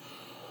opinion,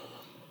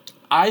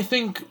 I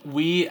think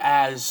we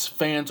as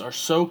fans are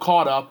so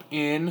caught up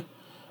in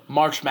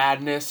March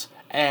Madness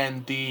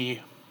and the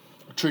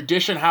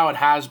tradition, how it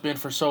has been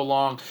for so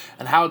long,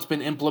 and how it's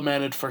been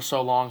implemented for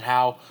so long,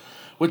 how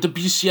with the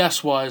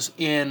BCS was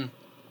in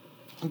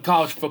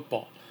college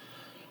football.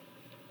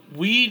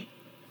 We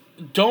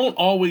don't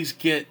always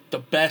get the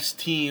best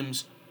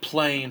teams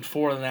playing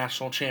for the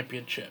national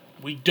championship.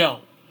 We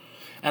don't.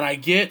 And I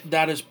get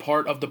that is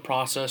part of the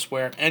process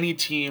where any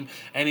team,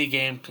 any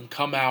game can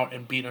come out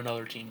and beat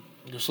another team.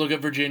 Just look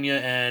at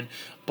Virginia and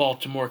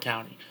Baltimore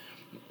County.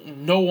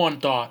 No one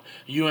thought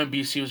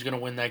UMBC was going to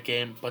win that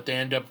game, but they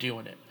end up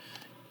doing it.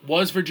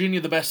 Was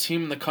Virginia the best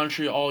team in the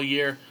country all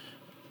year?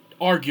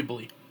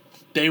 Arguably.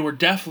 They were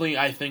definitely,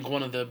 I think,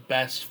 one of the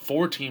best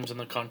 4 teams in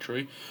the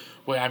country.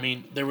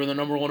 They were the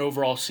number 1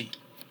 overall seed.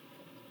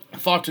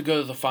 Thought to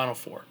go to the Final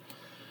Four.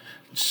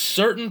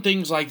 Certain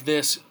things like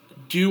this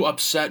do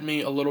upset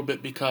me a little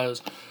bit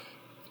because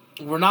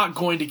we're not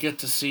going to get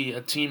to see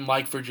a team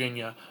like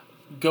Virginia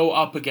go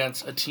up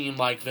against a team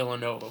like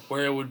Villanova,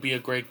 where it would be a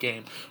great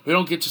game. We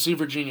don't get to see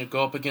Virginia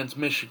go up against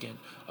Michigan,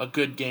 a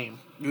good game.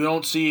 You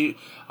don't see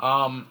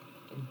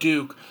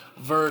Duke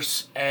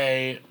versus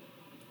a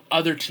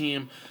other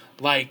team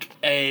like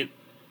I'm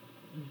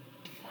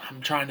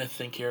trying to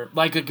think here,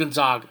 like a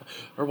Gonzaga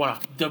or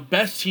whatnot. The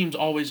best teams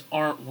always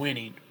aren't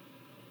winning.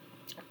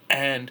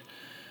 And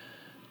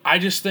I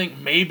just think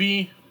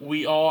maybe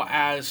we all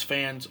as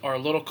fans are a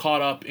little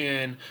caught up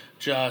in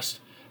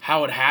just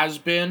how it has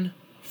been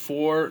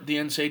for the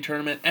NCAA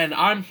tournament. And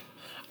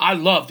I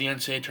love the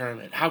NCAA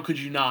tournament. How could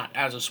you not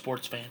as a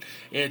sports fan?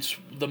 It's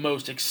the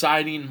most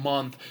exciting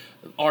month,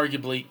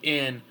 arguably,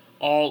 in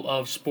all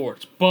of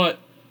sports. But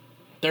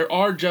there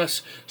are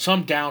just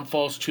some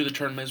downfalls to the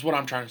tournament is what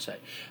I'm trying to say.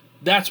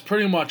 That's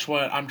pretty much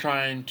what I'm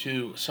trying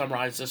to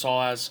summarize this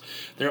all as.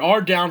 There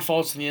are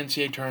downfalls in the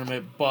NCAA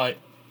tournament, but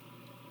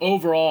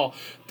overall,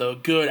 the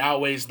good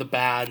outweighs the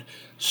bad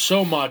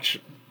so much.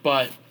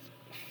 But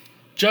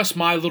just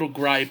my little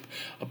gripe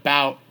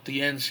about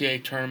the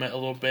NCAA tournament a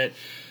little bit.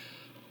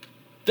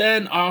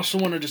 Then I also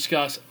want to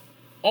discuss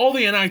all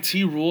the NIT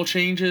rule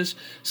changes.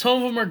 Some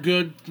of them are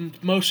good,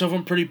 most of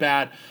them pretty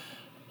bad.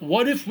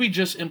 What if we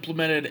just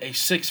implemented a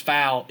 6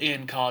 foul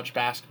in college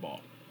basketball?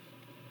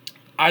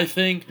 I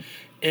think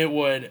it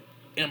would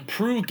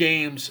improve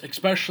games,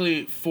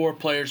 especially for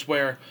players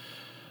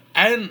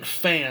and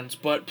fans,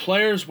 but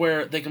players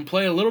where they can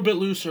play a little bit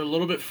looser, a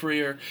little bit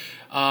freer.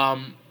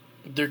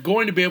 They're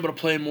going to be able to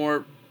play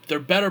more. Their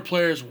better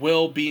players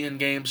will be in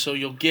games, so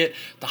you'll get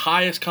the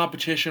highest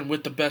competition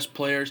with the best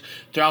players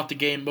throughout the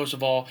game. Most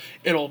of all,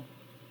 it'll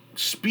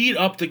speed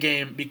up the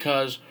game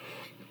because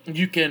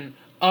you can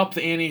up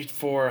the ante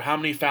for how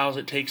many fouls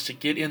it takes to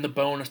get in the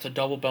bonus, the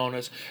double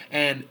bonus,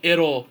 and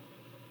it'll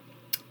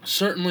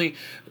certainly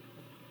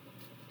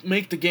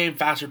make the game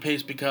faster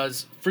paced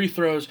because free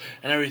throws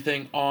and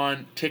everything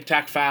on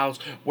tic-tac fouls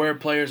where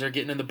players are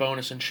getting in the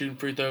bonus and shooting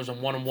free throws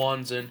and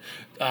one-on-ones and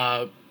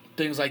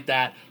things like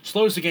that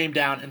slows the game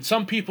down. And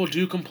some people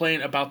do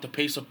complain about the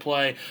pace of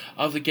play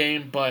of the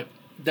game, but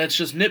that's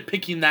just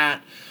nitpicking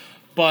that.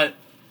 But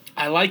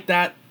I like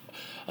that.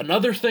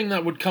 Another thing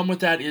that would come with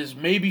that is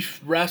maybe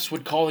refs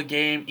would call the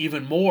game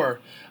even more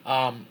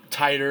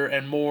tighter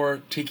and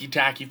more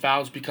ticky-tacky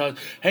fouls because,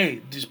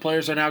 hey, these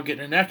players are now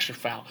getting an extra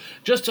foul.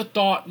 Just a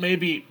thought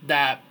maybe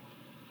that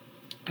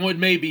would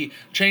maybe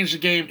change the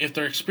game if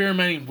they're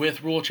experimenting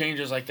with rule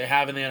changes like they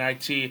have in the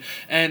NIT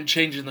and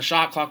changing the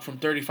shot clock from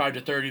 35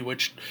 to 30,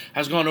 which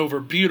has gone over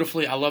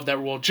beautifully. I love that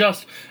rule.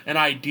 Just an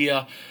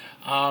idea.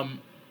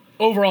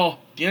 Overall,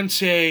 the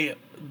NCAA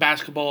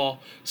basketball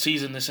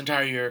season this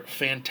entire year,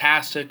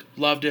 fantastic.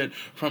 Loved it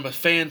from a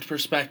fan's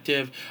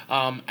perspective.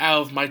 Out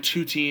of my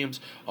 2 teams,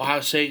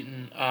 Ohio State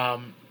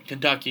and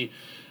Kentucky,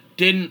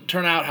 didn't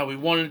turn out how we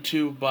wanted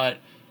to, but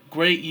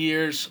great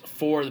years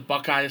for the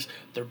Buckeyes.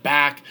 They're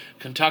back.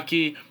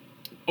 Kentucky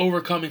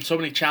overcoming so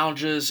many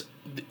challenges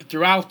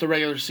throughout the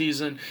regular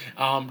season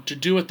to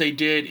do what they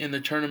did in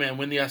the tournament and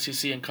win the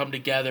SEC and come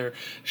together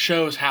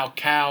shows how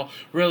Cal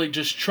really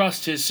just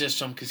trusts his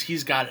system because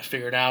he's got it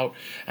figured out.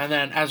 And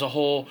then as a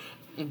whole,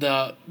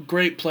 the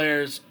great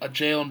players, a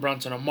Jalen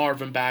Brunson, a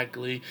Marvin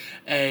Bagley,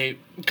 a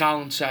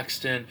Colin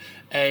Sexton,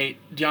 a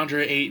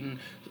DeAndre Ayton,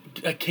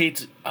 a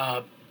Kate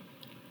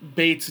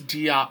Bates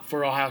Diop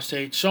for Ohio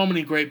State. So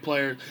many great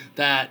players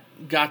that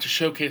got to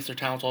showcase their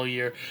talents all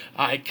year.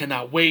 I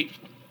cannot wait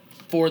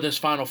for this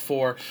Final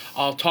Four.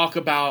 I'll talk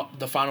about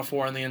the Final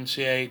Four in the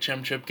NCAA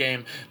championship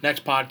game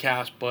next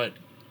podcast, but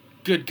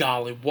good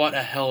golly, what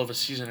a hell of a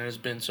season it has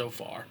been so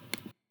far.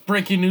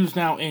 Breaking news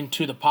now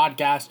into the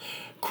podcast.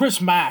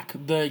 Chris Mack,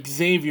 the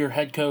Xavier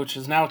head coach,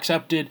 has now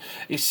accepted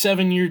a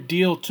 7-year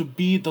deal to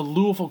be the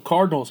Louisville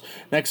Cardinals'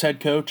 next head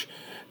coach.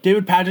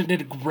 David Padgett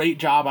did a great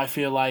job, I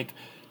feel like,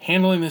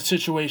 handling the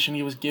situation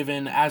he was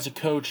given as a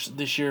coach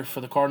this year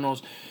for the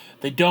Cardinals.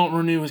 They don't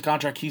renew his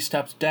contract. He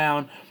steps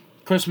down.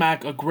 Chris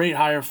Mack, a great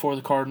hire for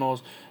the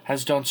Cardinals,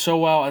 has done so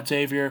well at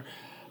Xavier.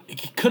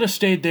 He could have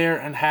stayed there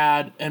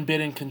and been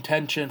in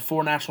contention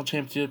for national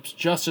championships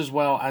just as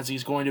well as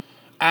he's going to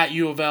at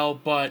U of L,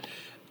 but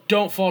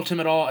don't fault him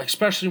at all,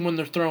 especially when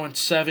they're throwing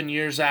 7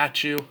 years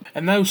at you.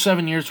 And those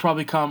 7 years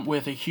probably come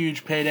with a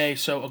huge payday.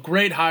 So a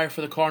great hire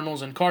for the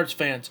Cardinals and Cards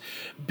fans.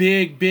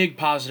 Big, big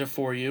positive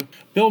for you.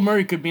 Bill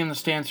Murray could be in the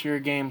stands for your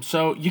game.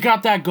 So you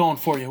got that going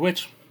for you,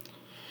 which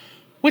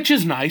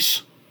is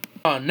nice.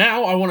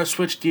 Now I want to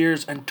switch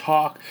gears and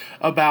talk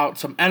about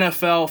some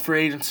NFL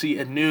free agency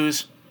and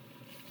news.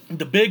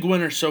 The big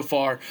winners so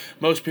far,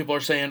 most people are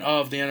saying,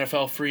 of the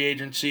NFL free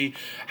agency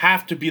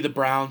have to be the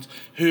Browns,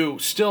 who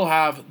still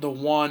have the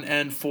 1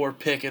 and 4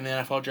 pick in the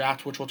NFL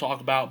draft, which we'll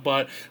talk about,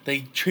 but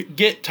they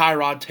get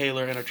Tyrod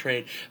Taylor in a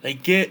trade. They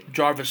get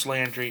Jarvis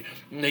Landry.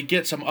 And they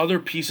get some other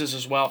pieces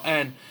as well.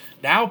 And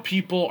now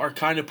people are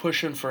kind of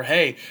pushing for,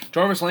 hey,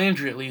 Jarvis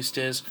Landry at least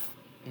is,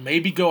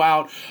 maybe go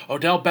out.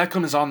 Odell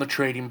Beckham is on the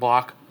trading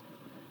block.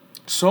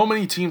 So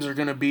many teams are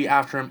going to be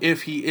after him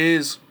if he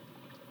is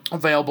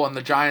available, and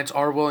the Giants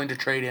are willing to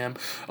trade him.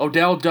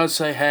 Odell does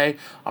say, hey,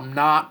 I'm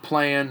not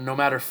playing no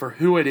matter for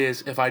who it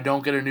is if I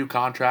don't get a new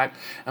contract.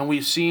 And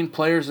we've seen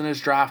players in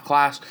his draft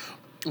class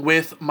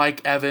with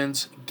Mike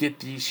Evans get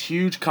these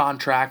huge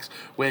contracts,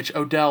 which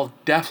Odell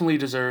definitely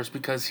deserves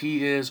because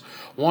he is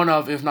one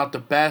of, if not the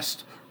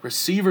best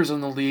receivers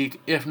in the league,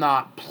 if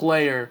not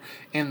player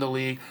in the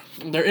league.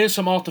 There is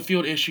some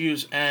off-the-field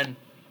issues, and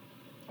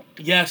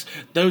yes,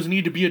 those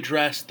need to be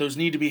addressed. Those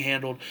need to be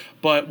handled.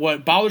 But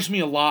what bothers me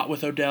a lot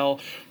with Odell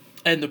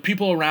and the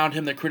people around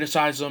him that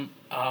criticize him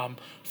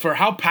for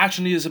how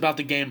passionate he is about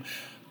the game,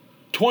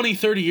 20,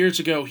 30 years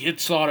ago,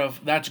 it's thought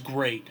of, that's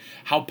great.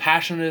 How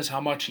passionate it is,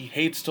 how much he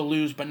hates to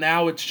lose. But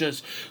now it's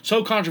just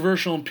so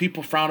controversial and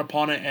people frown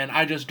upon it, and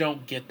I just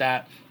don't get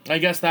that. I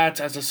guess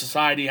that's, as a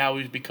society, how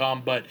we've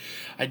become, but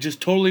I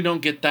just totally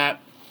don't get that.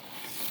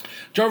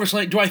 Jarvis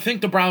Landry, do I think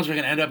the Browns are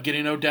going to end up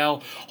getting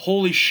Odell?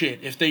 Holy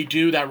shit. If they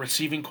do, that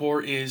receiving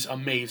core is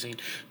amazing.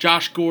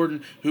 Josh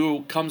Gordon,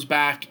 who comes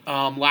back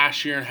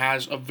last year and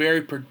has a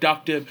very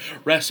productive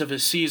rest of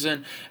his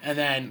season. And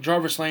then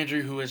Jarvis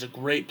Landry, who is a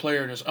great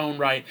player in his own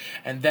right.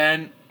 And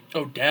then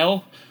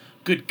Odell.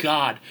 Good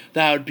God,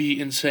 that would be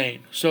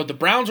insane. So the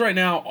Browns right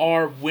now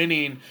are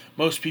winning,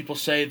 most people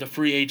say, the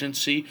free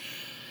agency.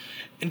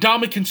 And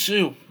Ndamukong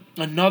Suh,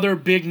 another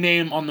big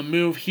name on the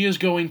move. He is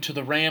going to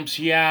the Rams.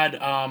 He had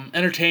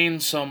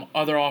entertained some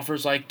other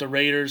offers like the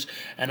Raiders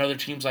and other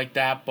teams like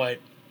that, but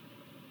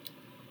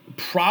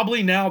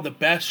probably now the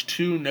best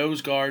 2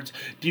 nose guards,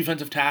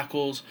 defensive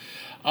tackles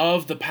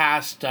of the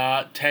past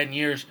 10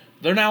 years.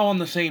 They're now on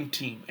the same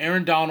team.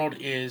 Aaron Donald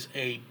is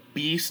a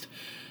beast.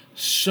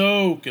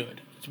 So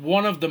good. It's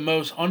one of the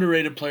most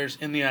underrated players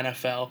in the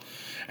NFL.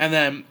 And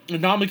then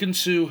Ndamukong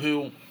Suh,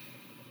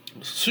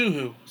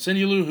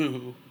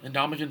 Sinuluhu, and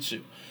Ndamukong Suh.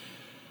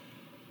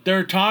 There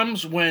are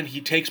times when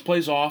he takes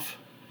plays off,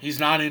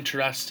 he's not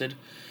interested,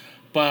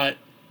 but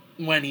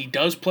when he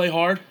does play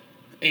hard,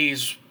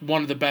 he's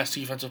one of the best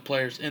defensive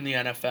players in the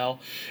NFL.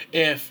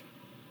 If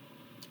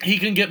he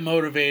can get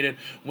motivated,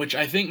 which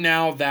I think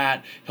now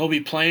that he'll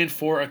be playing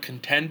for a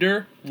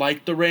contender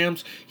like the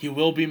Rams, he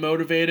will be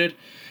motivated.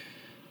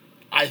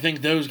 I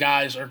think those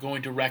guys are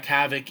going to wreak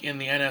havoc in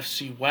the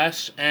NFC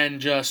West and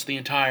just the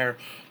entire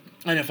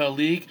NFL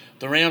league.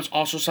 The Rams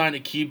also signed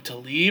Aqib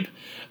Talib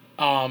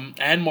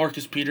and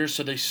Marcus Peters,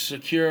 so they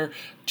secure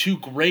 2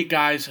 great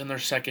guys in their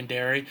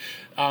secondary.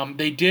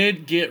 They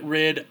did get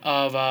rid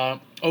of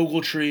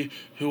Ogletree,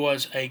 who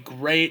was a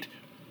great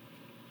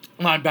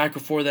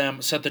linebacker for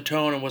them, set the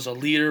tone and was a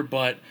leader,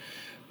 but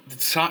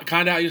it's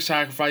kind of how you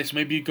sacrifice.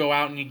 Maybe you go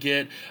out and you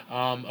get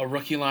a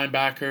rookie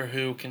linebacker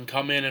who can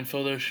come in and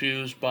fill those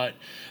shoes. But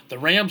the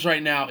Rams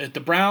right now, if the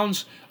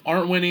Browns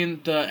aren't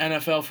winning the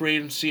NFL free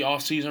agency all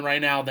season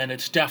right now, then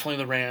it's definitely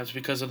the Rams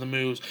because of the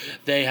moves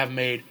they have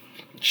made.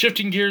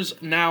 Shifting gears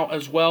now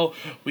as well,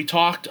 we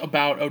talked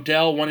about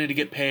Odell wanting to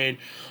get paid.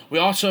 We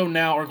also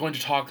now are going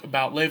to talk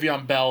about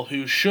Le'Veon Bell,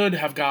 who should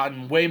have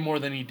gotten way more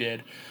than he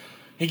did.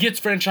 He gets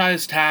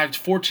franchise tagged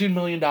 $14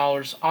 million.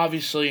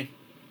 Obviously,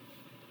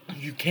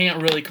 you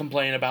can't really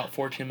complain about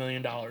 $14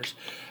 million. I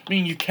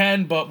mean, you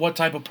can, but what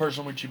type of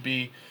person would you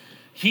be?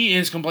 He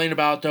is complaining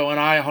about it, though, and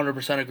I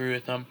 100% agree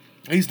with him.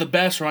 He's the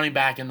best running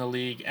back in the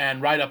league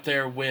and right up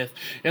there with,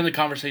 in the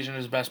conversation,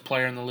 as best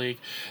player in the league.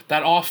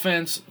 That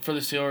offense for the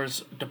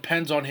Steelers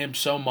depends on him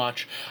so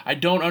much. I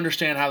don't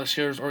understand how the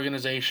Steelers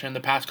organization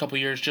the past couple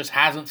years just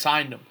hasn't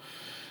signed him.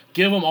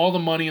 Give him all the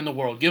money in the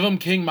world. Give him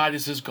King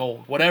Midas's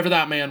gold, whatever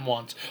that man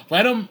wants.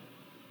 Let him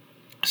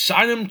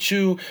sign him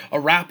to a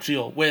rap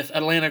deal with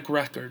Atlantic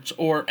Records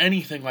or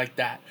anything like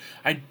that.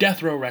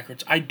 Death Row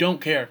Records. I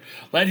don't care.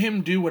 Let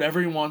him do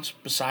whatever he wants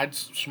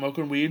besides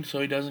smoking weed so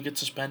he doesn't get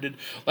suspended.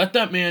 Let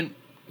that man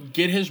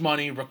get his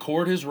money,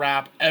 record his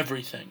rap,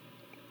 everything.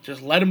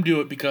 Just let him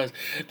do it because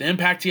the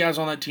impact he has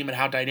on that team and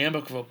how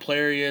dynamic of a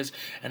player he is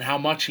and how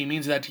much he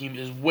means to that team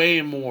is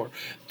way more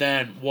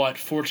than what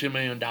 $14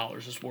 million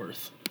is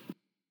worth.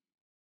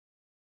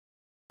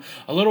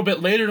 A little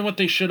bit later than what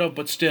they should have,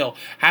 but still,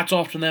 hats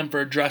off to them for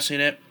addressing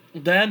it.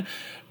 Then,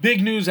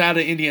 big news out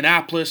of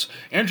Indianapolis.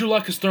 Andrew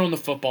Luck is throwing the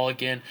football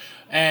again,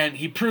 and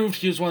he proved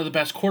he was one of the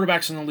best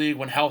quarterbacks in the league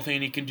when healthy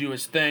and he can do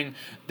his thing.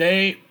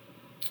 The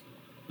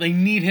They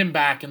need him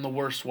back in the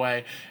worst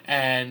way,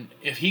 and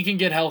if he can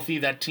get healthy,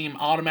 that team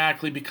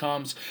automatically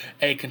becomes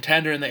a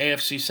contender in the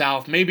AFC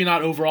South. Maybe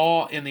not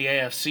overall in the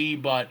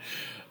AFC, but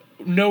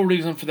no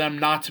reason for them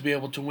not to be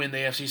able to win the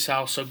AFC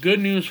South. So good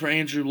news for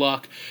Andrew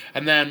Luck.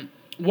 And then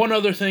one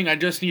other thing I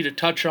just need to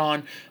touch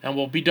on, and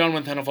we'll be done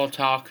with NFL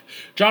talk.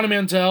 Johnny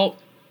Manziel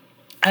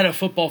had a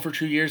football for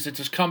 2 years. It's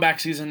his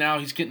comeback season now.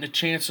 He's getting a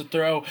chance to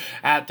throw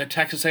at the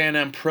Texas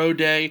A&M Pro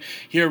Day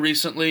here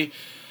recently.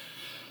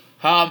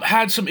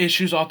 Had some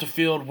issues off the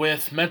field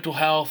with mental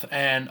health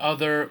and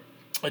other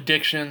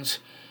addictions.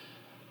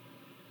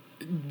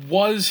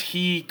 Was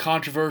he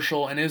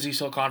controversial, and is he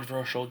still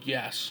controversial?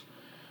 Yes.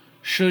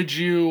 Should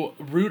you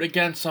root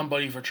against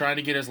somebody for trying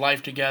to get his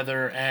life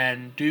together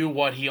and do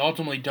what he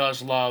ultimately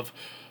does love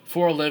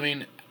for a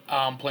living,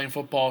 playing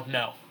football?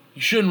 No.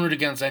 You shouldn't root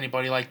against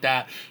anybody like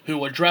that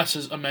who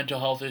addresses a mental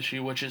health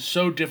issue, which is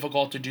so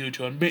difficult to do,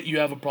 to admit you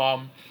have a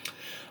problem.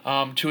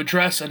 To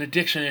address an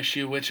addiction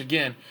issue, which,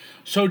 again,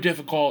 so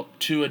difficult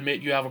to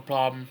admit you have a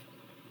problem.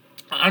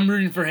 I'm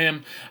rooting for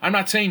him. I'm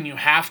not saying you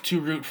have to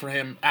root for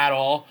him at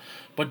all,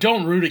 but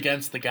don't root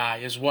against the guy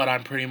is what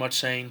I'm pretty much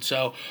saying.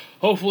 So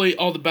hopefully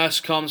all the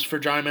best comes for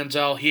Johnny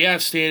Manziel. He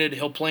has stated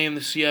he'll play in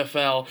the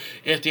CFL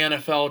if the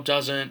NFL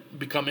doesn't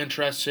become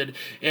interested.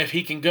 If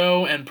he can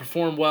go and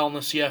perform well in the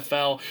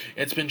CFL,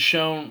 it's been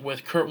shown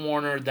with Kurt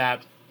Warner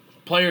that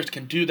players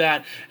can do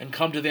that and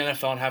come to the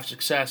NFL and have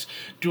success.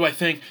 Do I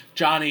think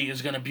Johnny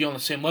is going to be on the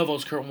same level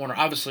as Kurt Warner?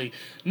 Obviously,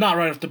 not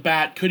right off the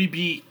bat. Could he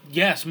be?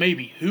 Yes,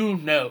 maybe. Who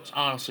knows,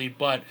 honestly.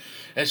 But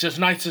it's just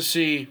nice to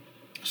see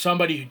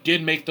somebody who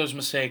did make those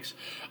mistakes,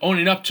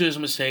 owning up to his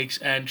mistakes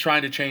and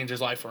trying to change his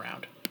life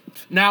around.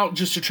 Now,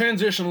 just to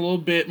transition a little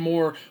bit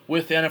more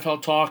with the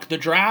NFL talk, the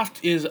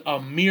draft is a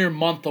mere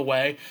month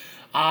away.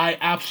 I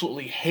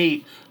absolutely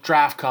hate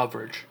draft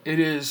coverage. It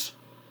is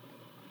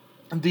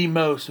the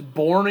most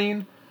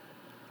boring,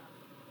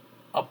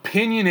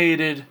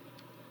 opinionated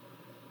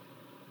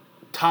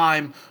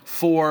time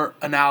for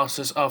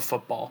analysis of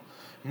football.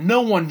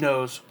 No one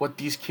knows what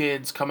these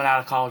kids coming out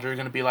of college are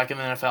going to be like in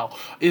the NFL.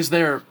 Is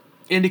there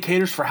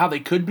indicators for how they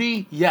could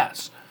be?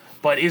 Yes.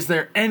 But is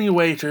there any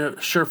way to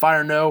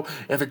surefire know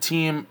if a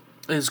team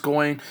is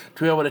going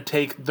to be able to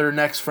take their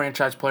next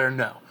franchise player?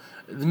 No.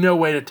 No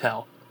way to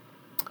tell.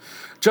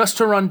 Just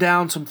to run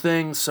down some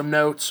things, some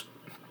notes.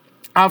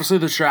 Obviously,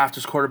 the draft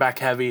is quarterback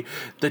heavy.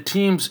 The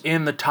teams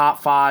in the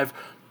top 5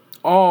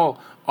 all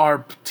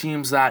are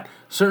teams that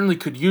certainly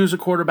could use a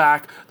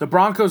quarterback. The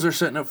Broncos are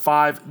sitting at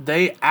 5.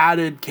 They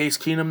added Case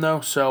Keenum,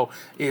 though, so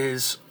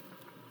is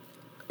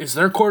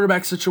their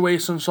quarterback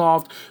situation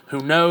solved? Who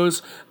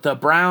knows? The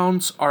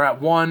Browns are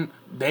at 1.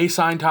 They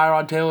signed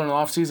Tyrod Taylor in the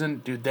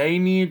offseason. Do they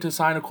need to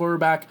sign a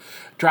quarterback,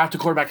 draft a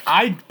quarterback?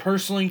 I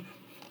personally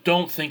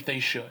don't think they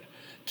should.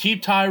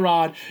 Keep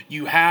Tyrod.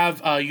 You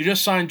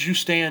just signed Drew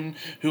Stanton,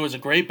 who was a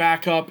great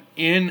backup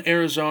in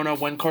Arizona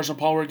when Carson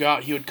Palmer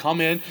got. He would come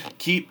in,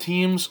 keep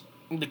teams,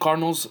 the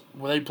Cardinals,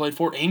 where they played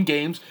for, in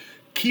games,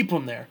 keep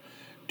them there.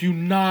 Do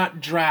not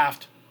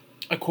draft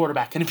a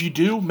quarterback. And if you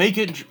do, make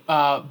it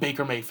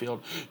Baker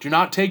Mayfield. Do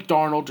not take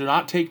Darnold. Do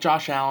not take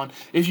Josh Allen.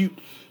 If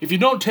you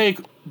don't take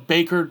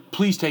Baker,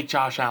 please take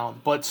Josh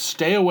Allen. But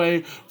stay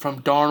away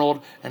from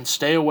Darnold and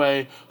stay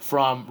away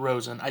from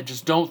Rosen. I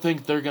just don't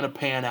think they're going to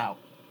pan out.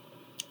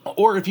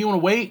 Or if you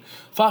want to wait,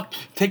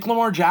 take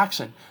Lamar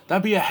Jackson.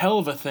 That'd be a hell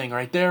of a thing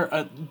right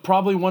there.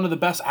 Probably one of the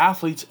best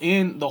athletes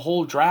in the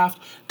whole draft.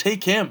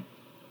 Take him.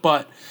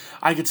 But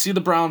I could see the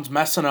Browns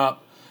messing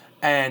up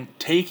and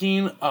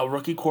taking a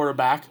rookie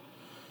quarterback,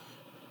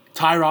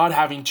 Tyrod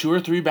having 2 or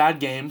 3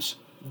 bad games,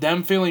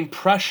 them feeling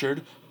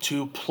pressured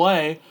to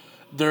play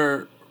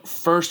their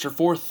first or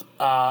fourth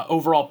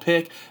overall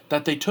pick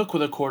that they took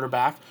with a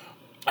quarterback,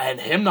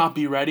 and him not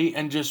be ready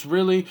and just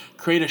really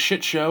create a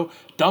shit show,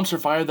 dumpster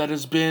fire that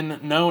has been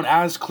known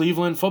as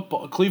Cleveland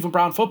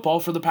Brown football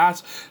for the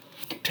past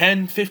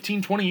 10,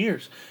 15, 20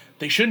 years.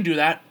 They shouldn't do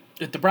that.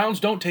 If the Browns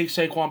don't take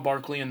Saquon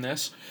Barkley in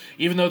this,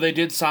 even though they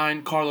did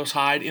sign Carlos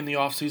Hyde in the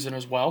offseason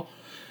as well,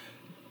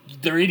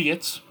 they're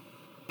idiots.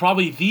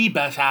 Probably the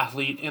best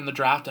athlete in the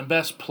draft and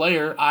best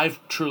player, I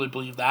truly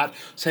believe that,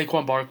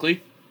 Saquon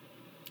Barkley.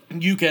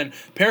 You can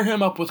pair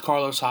him up with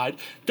Carlos Hyde.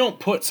 Don't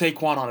put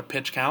Saquon on a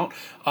pitch count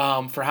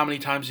for how many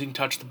times he can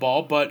touch the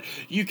ball, but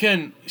you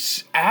can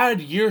add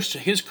years to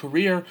his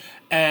career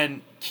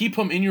and keep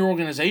him in your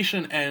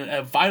organization and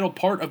a vital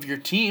part of your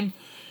team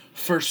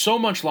for so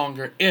much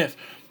longer. If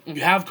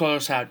you have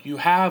Carlos Hyde, you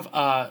have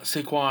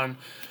Saquon,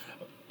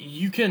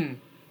 you can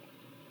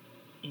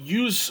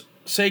use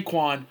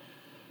Saquon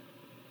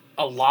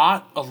a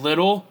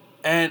little,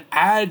 and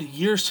add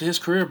years to his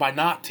career by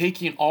not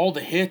taking all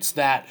the hits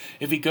that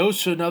if he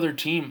goes to another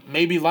team,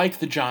 maybe like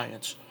the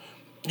Giants,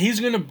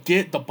 he's going to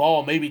get the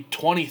ball maybe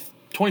 20,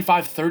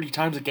 25, 30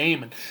 times a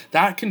game, and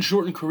that can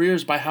shorten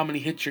careers by how many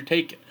hits you're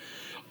taking.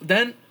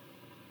 Then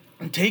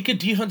take a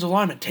defensive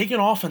lineman, take an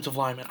offensive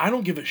lineman. I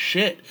don't give a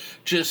shit.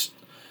 Just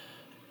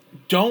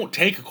don't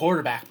take a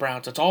quarterback,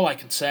 Browns. That's all I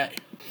can say.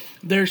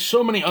 There's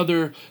so many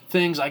other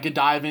things I could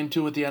dive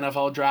into with the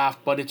NFL draft,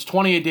 but it's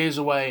 28 days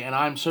away, and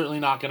I'm certainly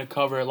not going to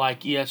cover it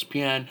like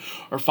ESPN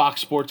or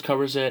Fox Sports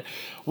covers it.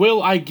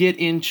 Will I get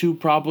into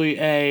probably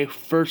a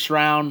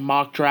first-round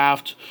mock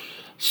draft,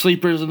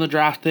 sleepers in the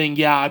draft thing?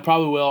 Yeah, I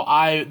probably will.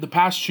 The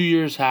past 2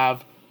 years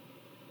have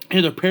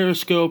either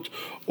periscoped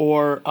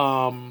or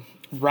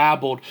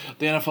rabbled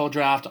the NFL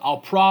draft. I'll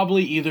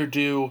probably either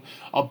do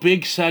a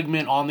big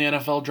segment on the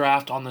NFL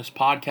draft on this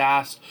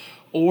podcast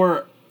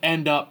or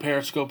end up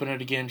periscoping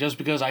it again just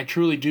because I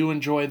truly do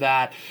enjoy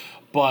that.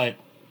 But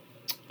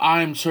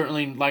I'm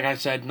certainly, like I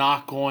said,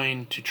 not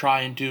going to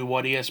try and do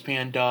what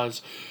ESPN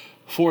does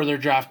for their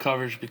draft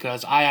coverage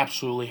because I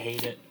absolutely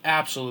hate it.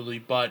 Absolutely.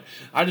 But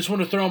I just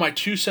want to throw my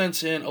 2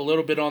 cents in a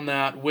little bit on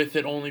that with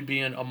it only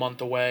being a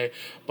month away.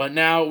 But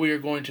now we are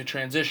going to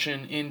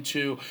transition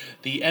into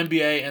the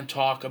NBA and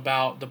talk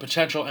about the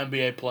potential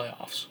NBA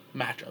playoffs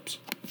matchups.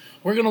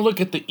 We're going to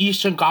look at the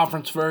Eastern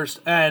Conference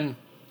first, and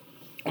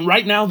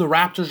right now the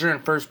Raptors are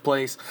in first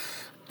place,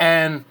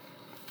 and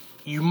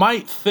you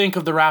might think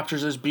of the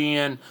Raptors as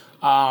being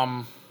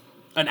an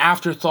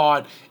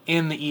afterthought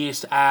in the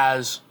East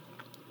as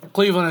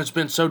Cleveland has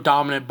been so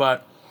dominant,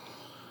 but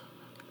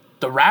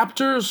the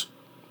Raptors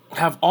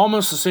have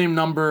almost the same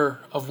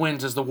number of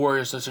wins as the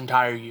Warriors this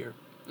entire year.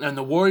 And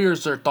the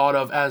Warriors are thought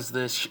of as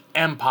this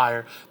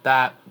empire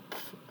that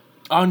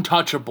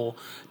untouchable,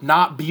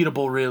 not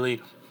beatable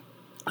really,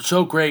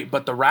 so great,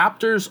 but the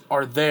Raptors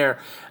are there,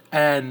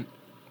 and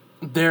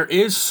there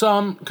is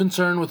some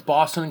concern with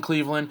Boston and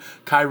Cleveland.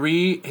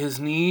 Kyrie, his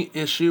knee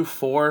issue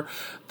for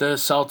the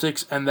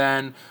Celtics, and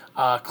then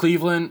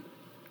Cleveland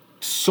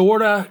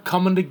sort of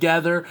coming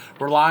together,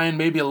 relying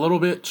maybe a little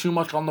bit too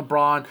much on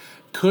LeBron.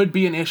 Could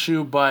be an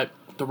issue, but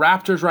the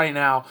Raptors right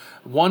now,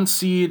 1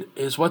 seed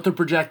is what they're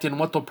projecting,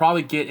 what they'll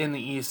probably get in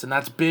the East, and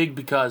that's big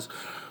because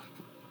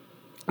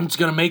it's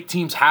going to make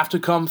teams have to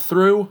come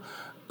through.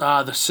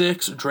 The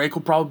 6, Drake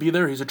will probably be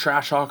there. He's a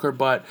trash talker,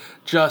 but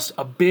just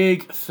a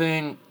big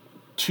thing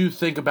to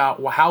think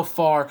about how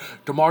far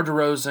DeMar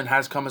DeRozan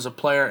has come as a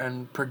player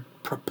and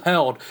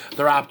propelled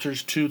the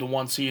Raptors to the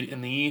 1 seed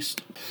in the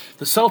East.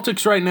 The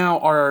Celtics right now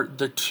are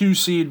the 2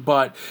 seed,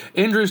 but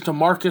injuries to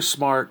Marcus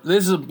Smart.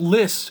 This is a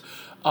list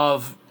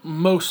of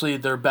mostly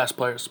their best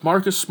players.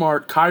 Marcus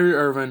Smart, Kyrie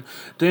Irving,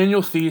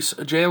 Daniel Theis,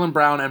 Jaylen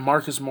Brown, and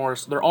Marcus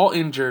Morris. They're all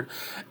injured,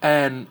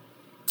 and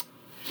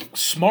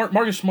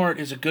Marcus Smart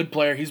is a good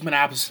player. He's been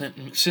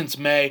absent since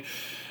May.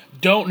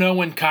 Don't know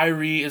when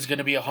Kyrie is going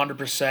to be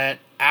 100%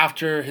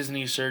 after his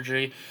knee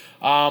surgery.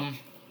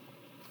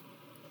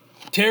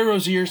 Terry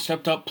Rozier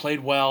stepped up,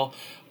 played well,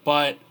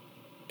 but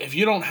if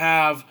you don't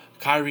have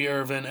Kyrie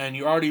Irving and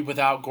you're already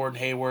without Gordon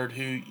Hayward,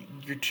 who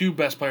your 2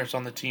 best players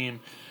on the team,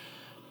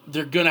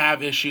 they're going to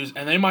have issues,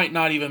 and they might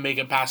not even make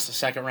it past the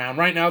second round.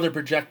 Right now, they're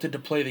projected to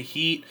play the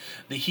Heat.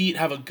 The Heat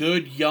have a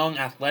good, young,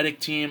 athletic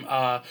team.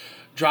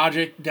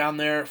 Dragic down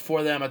there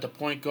for them at the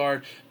point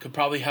guard could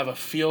probably have a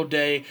field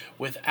day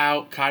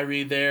without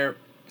Kyrie there.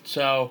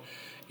 So,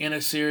 in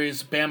a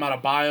series, Bam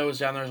Adebayo is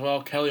down there as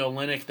well. Kelly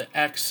Olynyk, the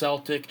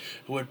ex-Celtic,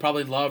 who would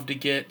probably love to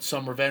get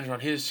some revenge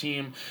on his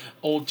team.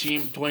 Old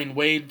team, Dwayne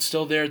Wade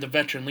still there. The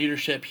veteran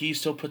leadership, he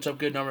still puts up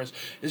good numbers.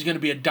 It's going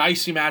to be a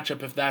dicey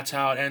matchup if that's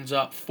how it ends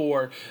up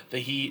for the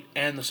Heat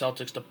and the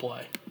Celtics to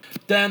play.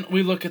 Then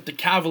we look at the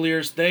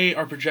Cavaliers. They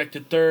are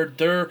projected 3rd.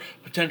 Their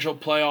potential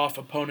playoff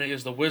opponent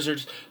is the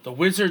Wizards. The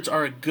Wizards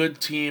are a good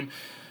team.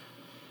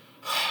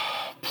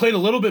 Played a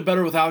little bit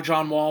better without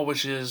John Wall,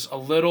 which is a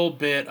little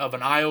bit of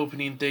an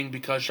eye-opening thing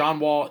because John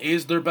Wall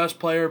is their best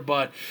player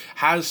but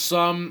has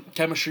some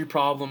chemistry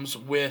problems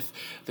with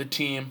the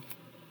team.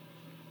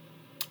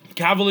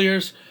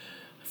 Cavaliers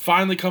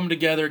finally come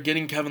together,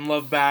 getting Kevin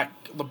Love back,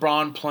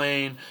 LeBron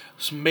playing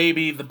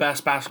maybe the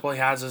best basketball he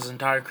has his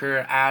entire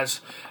career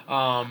as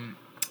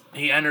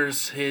he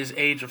enters his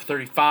age of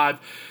 35.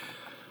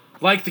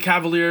 Like the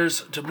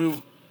Cavaliers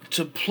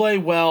to play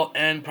well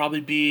and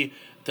probably be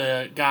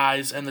the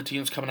guys and the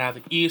teams coming out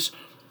of the East.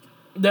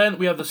 Then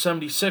we have the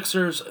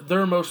 76ers.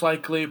 Their most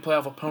likely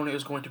playoff opponent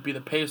is going to be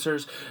the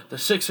Pacers. The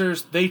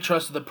Sixers, they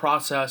trusted the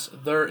process.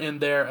 They're in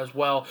there as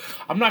well.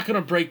 I'm not going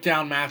to break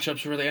down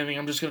matchups or really anything.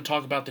 I'm just going to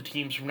talk about the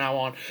teams from now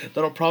on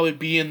that'll probably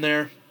be in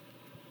there.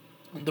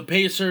 The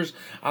Pacers,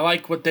 I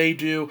like what they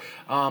do.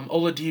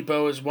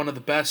 Oladipo is one of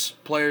the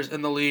best players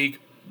in the league.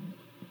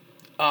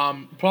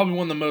 Probably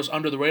one of the most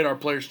under-the-radar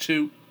players,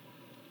 too,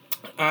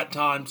 at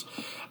times.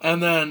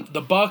 And then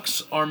the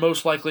Bucks are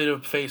most likely to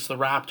face the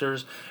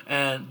Raptors,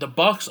 and the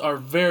Bucks are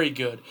very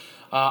good.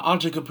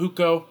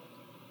 Antetokounmpo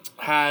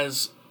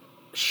has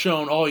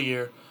shown all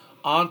year.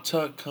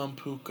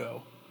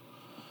 Antetokounmpo.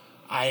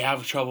 I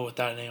have trouble with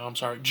that name. I'm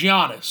sorry.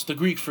 Giannis, the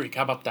Greek freak.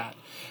 How about that?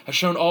 Has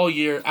shown all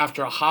year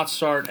after a hot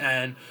start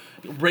and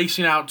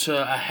racing out to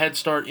a head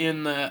start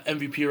in the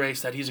MVP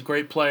race that he's a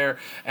great player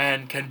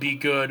and can be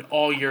good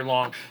all year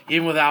long,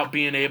 even without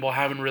being able,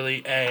 having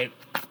really a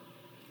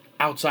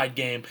outside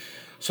game.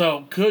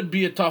 So could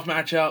be a tough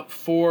matchup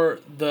for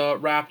the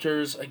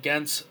Raptors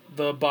against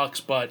the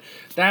Bucks, but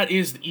that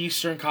is the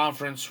Eastern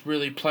Conference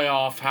really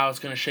playoff, how it's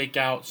going to shake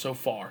out so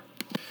far.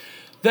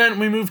 Then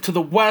we move to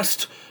the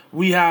West.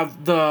 We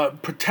have the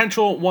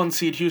potential 1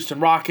 seed Houston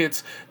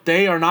Rockets.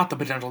 They are not the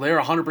potential. They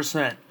are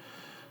 100%.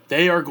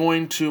 They are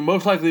going to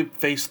most likely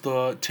face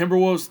the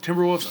Timberwolves.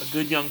 Timberwolves, a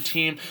good young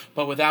team,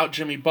 but without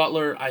Jimmy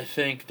Butler, I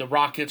think the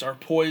Rockets are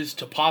poised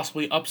to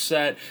possibly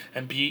upset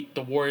and beat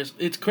the Warriors.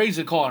 It's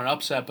crazy to call it an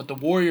upset, but the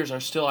Warriors are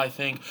still, I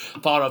think,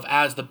 thought of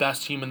as the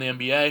best team in the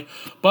NBA.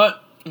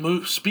 But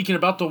speaking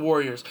about the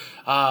Warriors,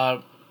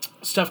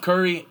 Steph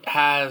Curry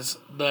has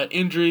the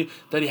injury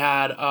that he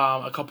had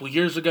a couple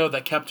years ago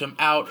that kept him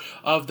out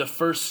of the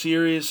first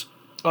series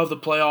of the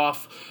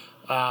playoff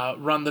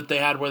run that they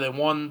had where they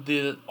won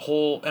the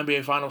whole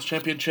NBA Finals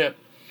championship.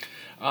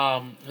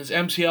 His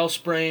MCL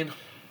sprain,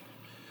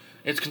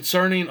 it's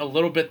concerning a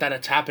little bit that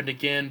it's happened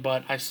again,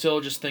 but I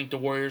still just think the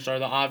Warriors are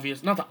not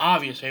the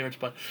obvious favorites,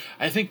 but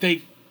I think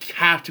they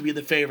have to be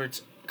the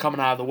favorites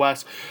coming out of the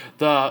West.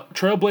 The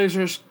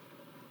Trailblazers,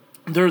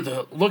 they're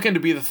looking to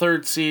be the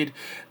 3rd seed.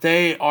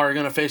 They are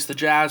going to face the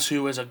Jazz,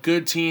 who is a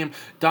good team.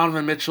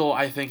 Donovan Mitchell,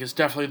 I think, is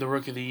definitely the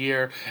Rookie of the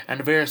Year, and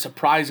a very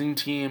surprising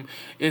team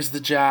is the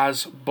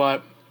Jazz.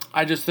 But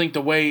I just think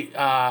the way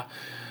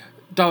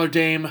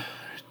Damian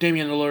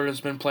Lillard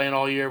has been playing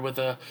all year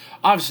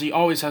obviously he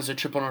always has a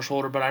chip on his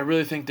shoulder, but I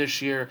really think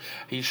this year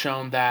he's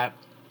shown that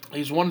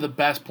he's one of the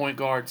best point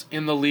guards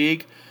in the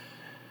league.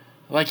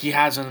 Like he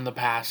hasn't in the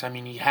past. I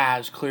mean, he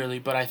has, clearly,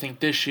 but I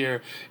think this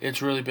year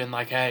it's really been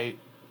like, hey,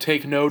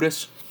 take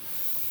notice.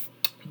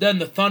 Then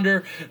the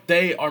Thunder,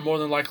 they are more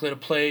than likely to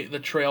play the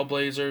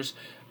Trailblazers.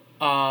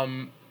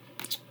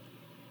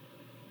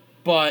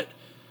 But,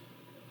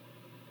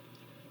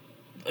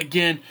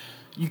 again,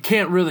 you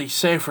can't really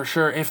say for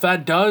sure. If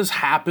that does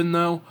happen,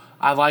 though,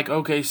 I like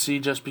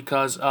OKC just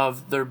because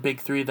of their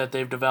big 3 that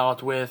they've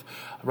developed with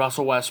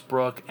Russell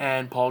Westbrook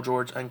and Paul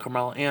George and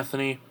Carmelo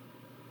Anthony.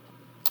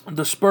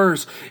 The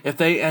Spurs, if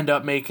they end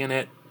up making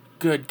it,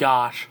 good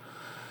gosh,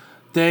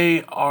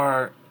 they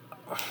are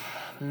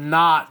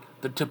not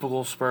the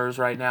typical Spurs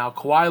right now.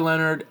 Kawhi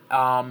Leonard,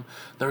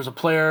 there's a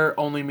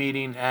player-only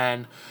meeting,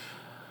 and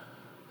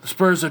the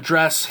Spurs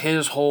address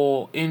his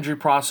whole injury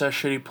process.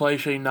 Should he play,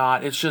 should he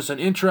not? It's just an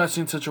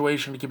interesting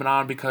situation to keep an eye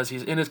on because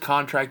he's in his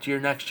contract year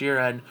next year,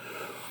 and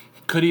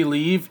could he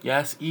leave?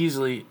 Yes,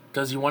 easily.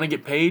 Does he want to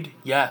get paid?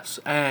 Yes,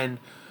 and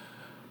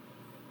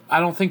I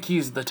don't think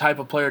he's the type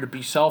of player to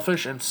be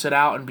selfish and sit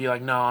out and be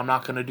like, no, I'm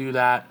not going to do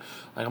that.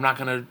 Like, I'm not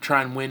going to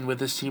try and win with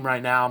this team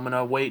right now. I'm going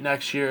to wait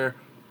next year,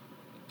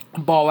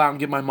 ball out and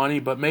get my money,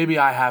 but maybe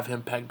I have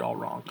him pegged all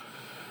wrong.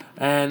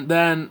 And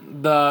then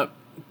the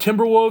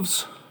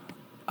Timberwolves,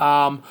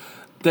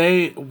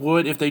 they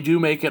would, if they do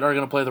make it, are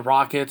going to play the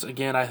Rockets.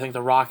 Again, I think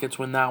the Rockets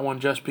win that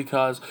one just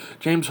because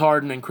James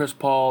Harden and Chris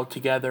Paul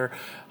together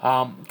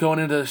going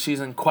into the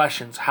season,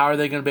 questions. How are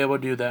they going to be able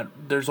to do that?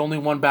 There's only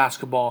one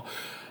basketball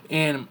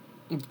in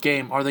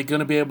game. Are they going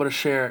to be able to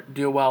share,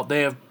 do well?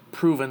 They have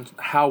proven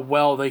how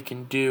well they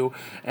can do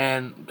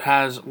and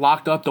has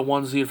locked up the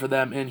 1 seed for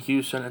them in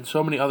Houston, and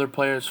so many other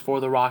players for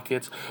the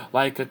Rockets,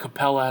 like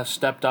Capella, has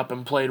stepped up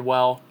and played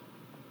well.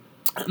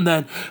 And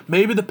then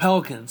maybe the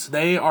Pelicans.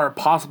 They are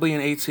possibly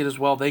an 8 seed as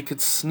well. They could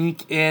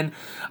sneak in.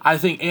 I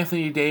think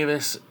Anthony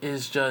Davis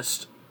is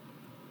just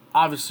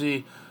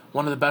obviously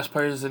one of the best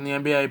players in the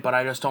NBA, but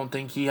I just don't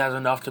think he has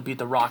enough to beat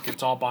the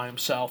Rockets all by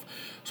himself.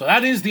 So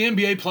that is the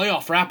NBA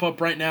playoff wrap-up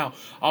right now.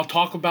 I'll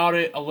talk about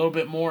it a little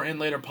bit more in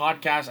later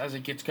podcasts as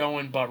it gets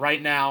going, but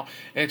right now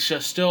it's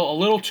just still a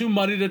little too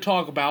muddy to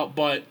talk about,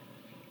 but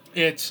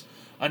it's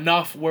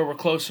enough where we're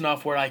close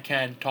enough where I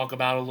can talk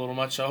about it a little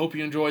much. So I hope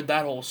you enjoyed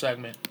that whole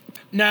segment.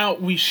 Now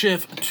we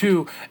shift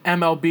to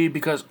MLB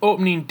because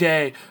opening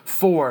day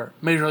for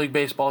Major League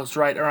Baseball is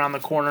right around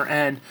the corner,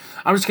 and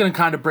I'm just going to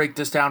kind of break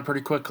this down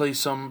pretty quickly,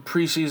 some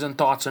preseason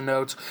thoughts and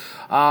notes.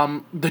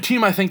 The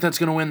team I think that's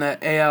going to win the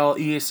AL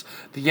East,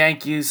 the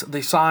Yankees,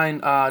 they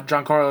signed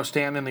Giancarlo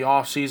Stanton in the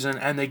offseason,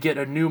 and they get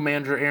a new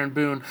manager, Aaron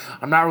Boone.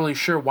 I'm not really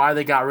sure why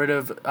they got rid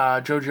of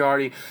Joe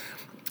Girardi.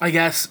 I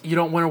guess you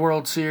don't win a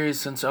World Series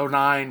since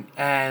 2009,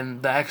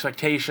 and the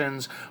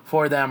expectations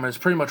for them is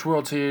pretty much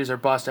World Series or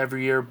bust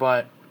every year,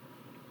 but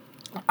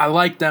I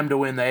like them to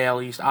win the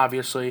AL East,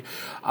 obviously.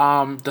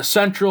 The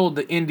Central,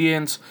 the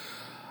Indians,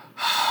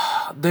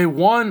 they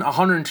won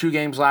 102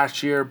 games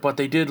last year, but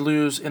they did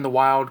lose in the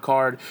wild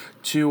card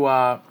to,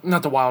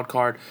 not the wild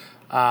card,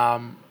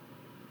 in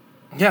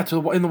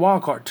the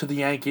wild card to the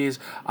Yankees.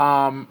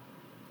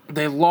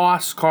 They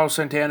lost Carlos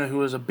Santana, who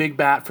was a big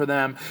bat for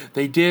them.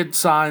 They did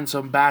sign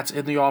some bats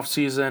in the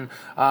offseason.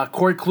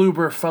 Corey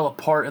Kluber fell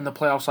apart in the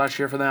playoffs last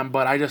year for them,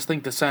 but I just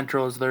think the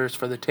Central is theirs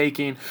for the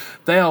taking.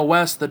 The AL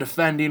West, the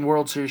defending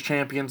World Series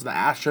champions, the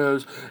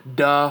Astros,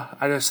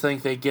 I just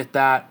think they get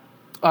that.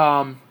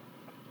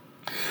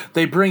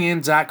 They bring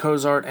in Zach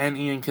Cozart and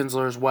Ian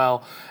Kinsler as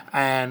well,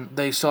 and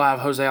they still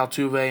have Jose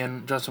Altuve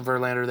and Justin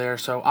Verlander there,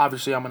 so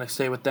obviously I'm going to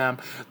stay with them.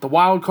 The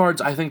wild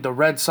cards, I think the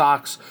Red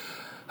Sox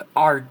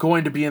are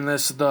going to be in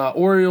this. The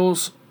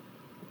Orioles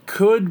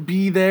could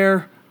be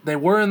there. They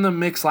were in the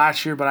mix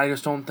last year, but I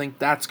just don't think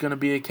that's going to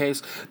be the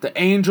case. The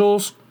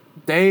Angels,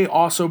 they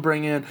also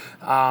bring in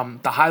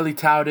the highly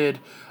touted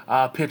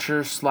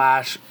pitcher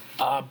slash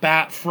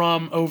bat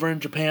from over in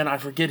Japan. I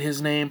forget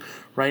his name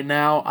right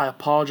now. I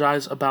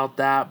apologize about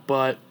that,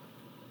 but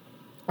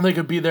they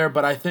could be there.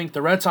 But I think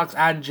the Red Sox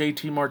adding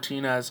JT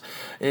Martinez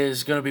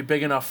is going to be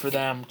big enough for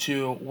them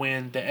to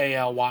win the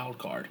AL wild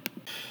card.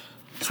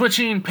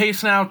 Switching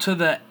pace now to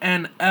the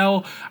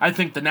NL, I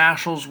think the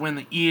Nationals win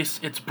the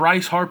East. It's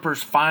Bryce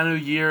Harper's final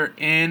year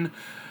in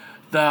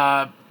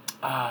the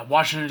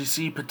Washington,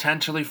 D.C.,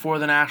 potentially for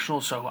the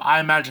Nationals, so I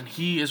imagine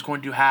he is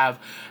going to have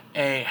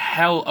a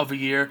hell of a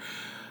year.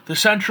 The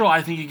Central,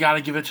 I think you got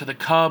to give it to the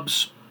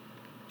Cubs.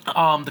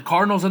 The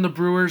Cardinals and the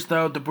Brewers,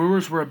 though, the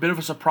Brewers were a bit of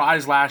a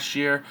surprise last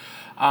year,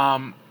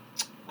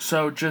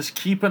 so just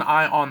keep an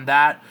eye on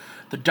that.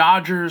 The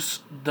Dodgers,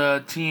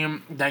 the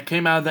team that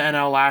came out of the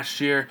NL last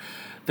year,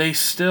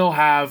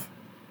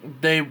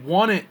 they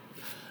won it.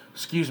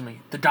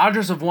 The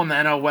Dodgers have won the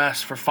NL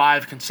West for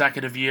 5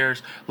 consecutive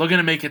years. Looking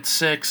to make it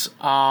 6.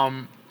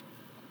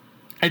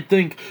 I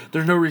think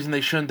there's no reason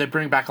they shouldn't. They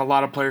bring back a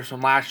lot of players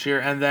from last year.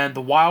 And then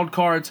the wild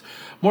cards,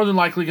 more than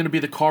likely going to be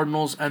the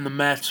Cardinals and the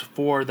Mets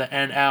for the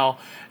NL.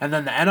 And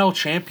then the NL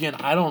champion,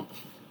 I don't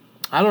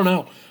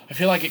know. I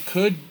feel like it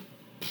could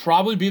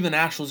probably be the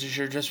Nationals this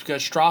year just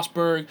because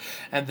Strasburg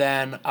and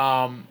then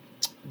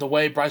the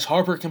way Bryce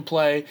Harper can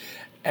play.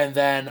 And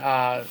then,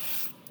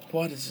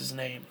 what is his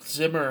name?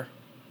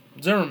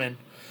 Zimmerman,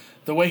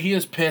 the way he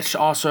has pitched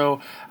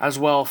also as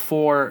well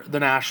for the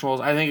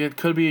Nationals. I think it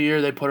could be a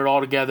year they put it all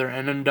together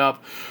and end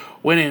up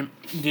winning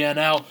the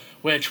NL,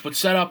 which would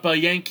set up a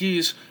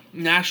Yankees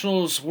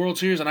Nationals World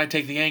Series, and I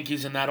take the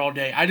Yankees in that all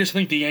day. I just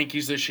think the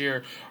Yankees this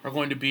year are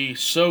going to be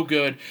so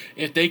good.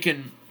 If they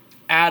can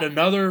add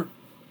another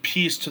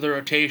piece to the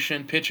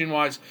rotation,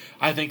 pitching-wise,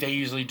 I think they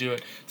easily do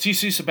it.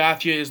 CC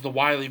Sabathia is the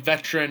wily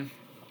veteran.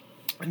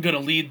 I'm going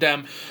to lead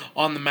them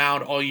on the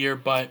mound all year,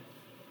 but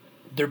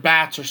their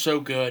bats are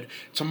so good.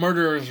 It's a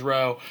murderer's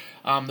row.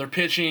 Their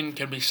pitching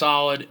can be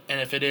solid,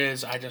 and if it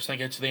is, I just think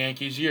it's the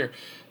Yankees' year.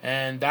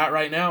 And that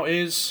right now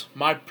is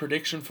my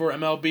prediction for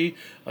MLB.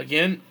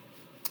 Again,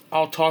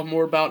 I'll talk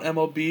more about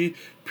MLB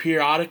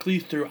periodically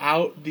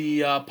throughout the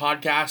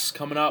podcasts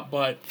coming up,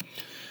 but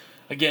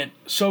again,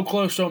 so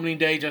close to opening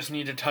day, just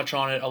need to touch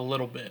on it a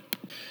little bit.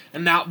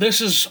 And now,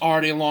 this is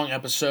already a long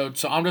episode,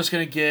 so I'm just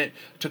going to get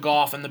to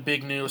golf and the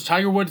big news.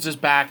 Tiger Woods is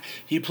back.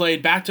 He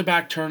played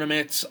back-to-back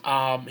tournaments.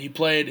 He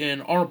played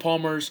in Arnold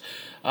Palmer's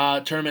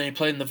tournament. He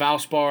played in the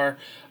Valspar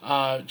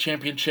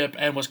Championship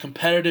and was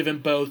competitive in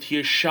both. He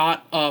has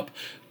shot up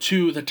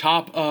to the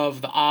top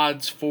of the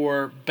odds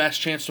for best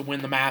chance to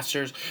win the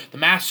Masters. The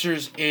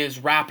Masters is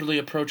rapidly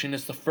approaching.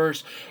 It's the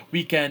first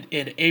weekend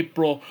in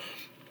April.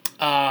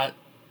 Going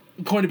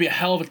to be a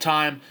hell of a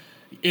time.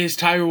 Is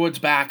Tiger Woods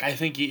back? I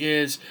think he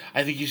is.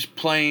 I think he's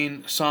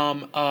playing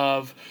some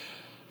of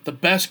the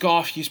best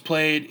golf he's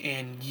played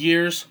in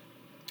years.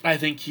 I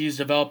think he's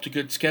developed a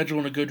good schedule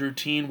and a good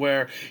routine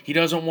where he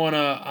doesn't want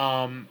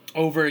to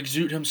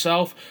over-exude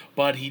himself,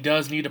 but he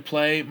does need to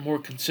play more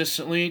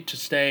consistently to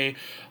stay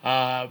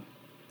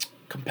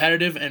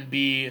competitive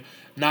and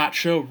not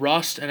show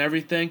rust and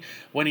everything.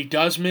 When he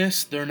does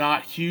miss, they're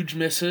not huge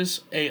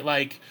misses.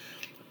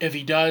 If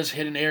he does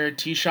hit an errant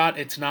tee shot,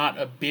 it's not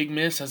a big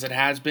miss as it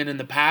has been in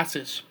the past.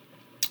 It's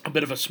a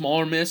bit of a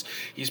smaller miss.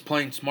 He's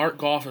playing smart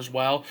golf as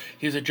well.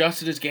 He's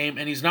adjusted his game,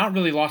 and he's not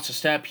really lost a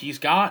step. He's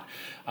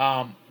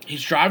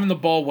driving the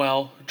ball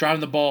well, driving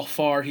the ball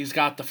far. He's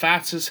got the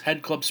fastest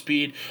head club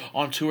speed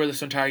on tour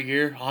this entire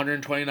year,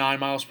 129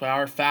 miles per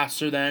hour,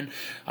 faster than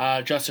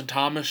Justin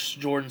Thomas,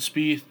 Jordan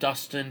Spieth,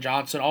 Dustin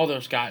Johnson, all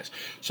those guys.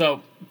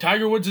 So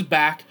Tiger Woods is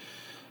back.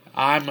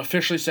 I'm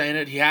officially saying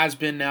it. He has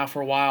been now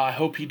for a while. I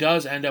hope he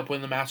does end up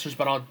winning the Masters,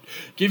 but I'll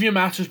give you a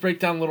Masters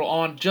breakdown a little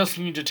on. Just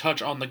need to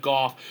touch on the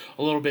golf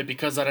a little bit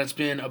because that has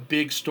been a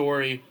big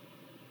story.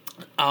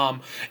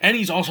 And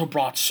he's also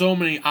brought so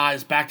many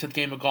eyes back to the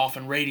game of golf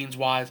and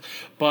ratings-wise.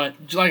 But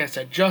like I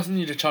said, just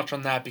need to touch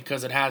on that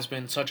because it has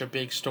been such a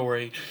big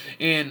story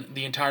in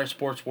the entire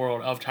sports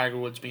world of Tiger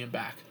Woods being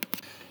back.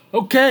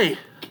 Okay,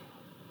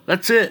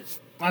 that's it.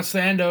 That's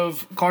the end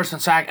of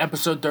Carson Sack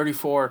episode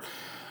 34.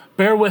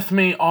 Bear with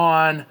me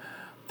on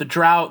the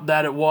drought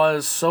that it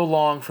was so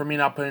long for me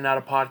not putting out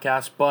a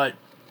podcast, but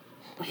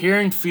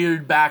hearing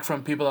feedback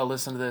from people that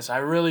listen to this, I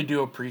really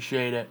do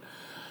appreciate it.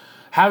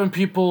 Having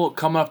people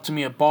come up to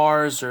me at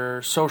bars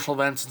or social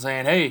events and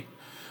saying, hey,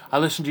 I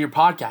listened to your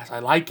podcast. I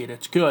like it.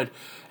 It's good.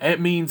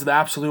 It means the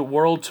absolute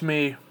world to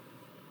me.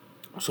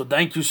 So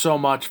thank you so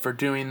much for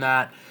doing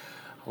that.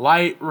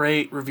 Like,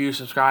 rate, review,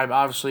 subscribe.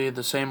 Obviously,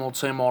 the same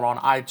old on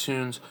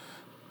iTunes.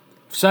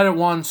 I've said it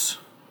once.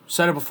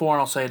 Said it before,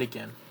 and I'll say it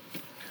again.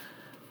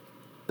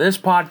 This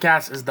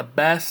podcast is the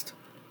best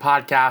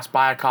podcast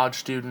by a college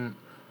student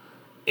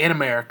in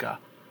America.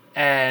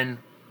 And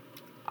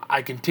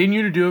I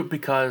continue to do it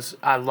because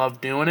I love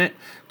doing it.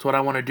 It's what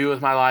I want to do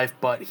with my life.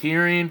 But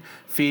hearing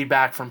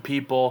feedback from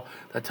people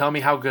that tell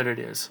me how good it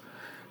is,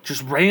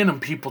 just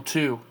random people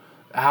too,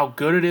 how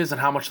good it is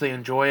and how much they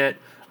enjoy it,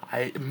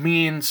 it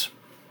means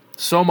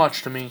so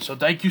much to me. So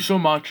thank you so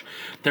much.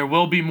 There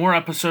will be more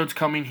episodes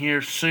coming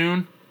here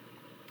soon.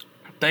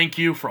 Thank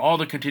you for all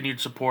the continued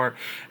support.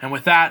 And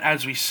with that,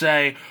 as we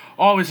say,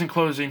 always in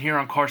closing here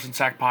on Carson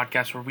Sack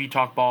Podcast, where we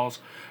talk balls,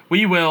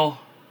 we will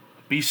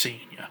be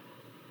seeing you.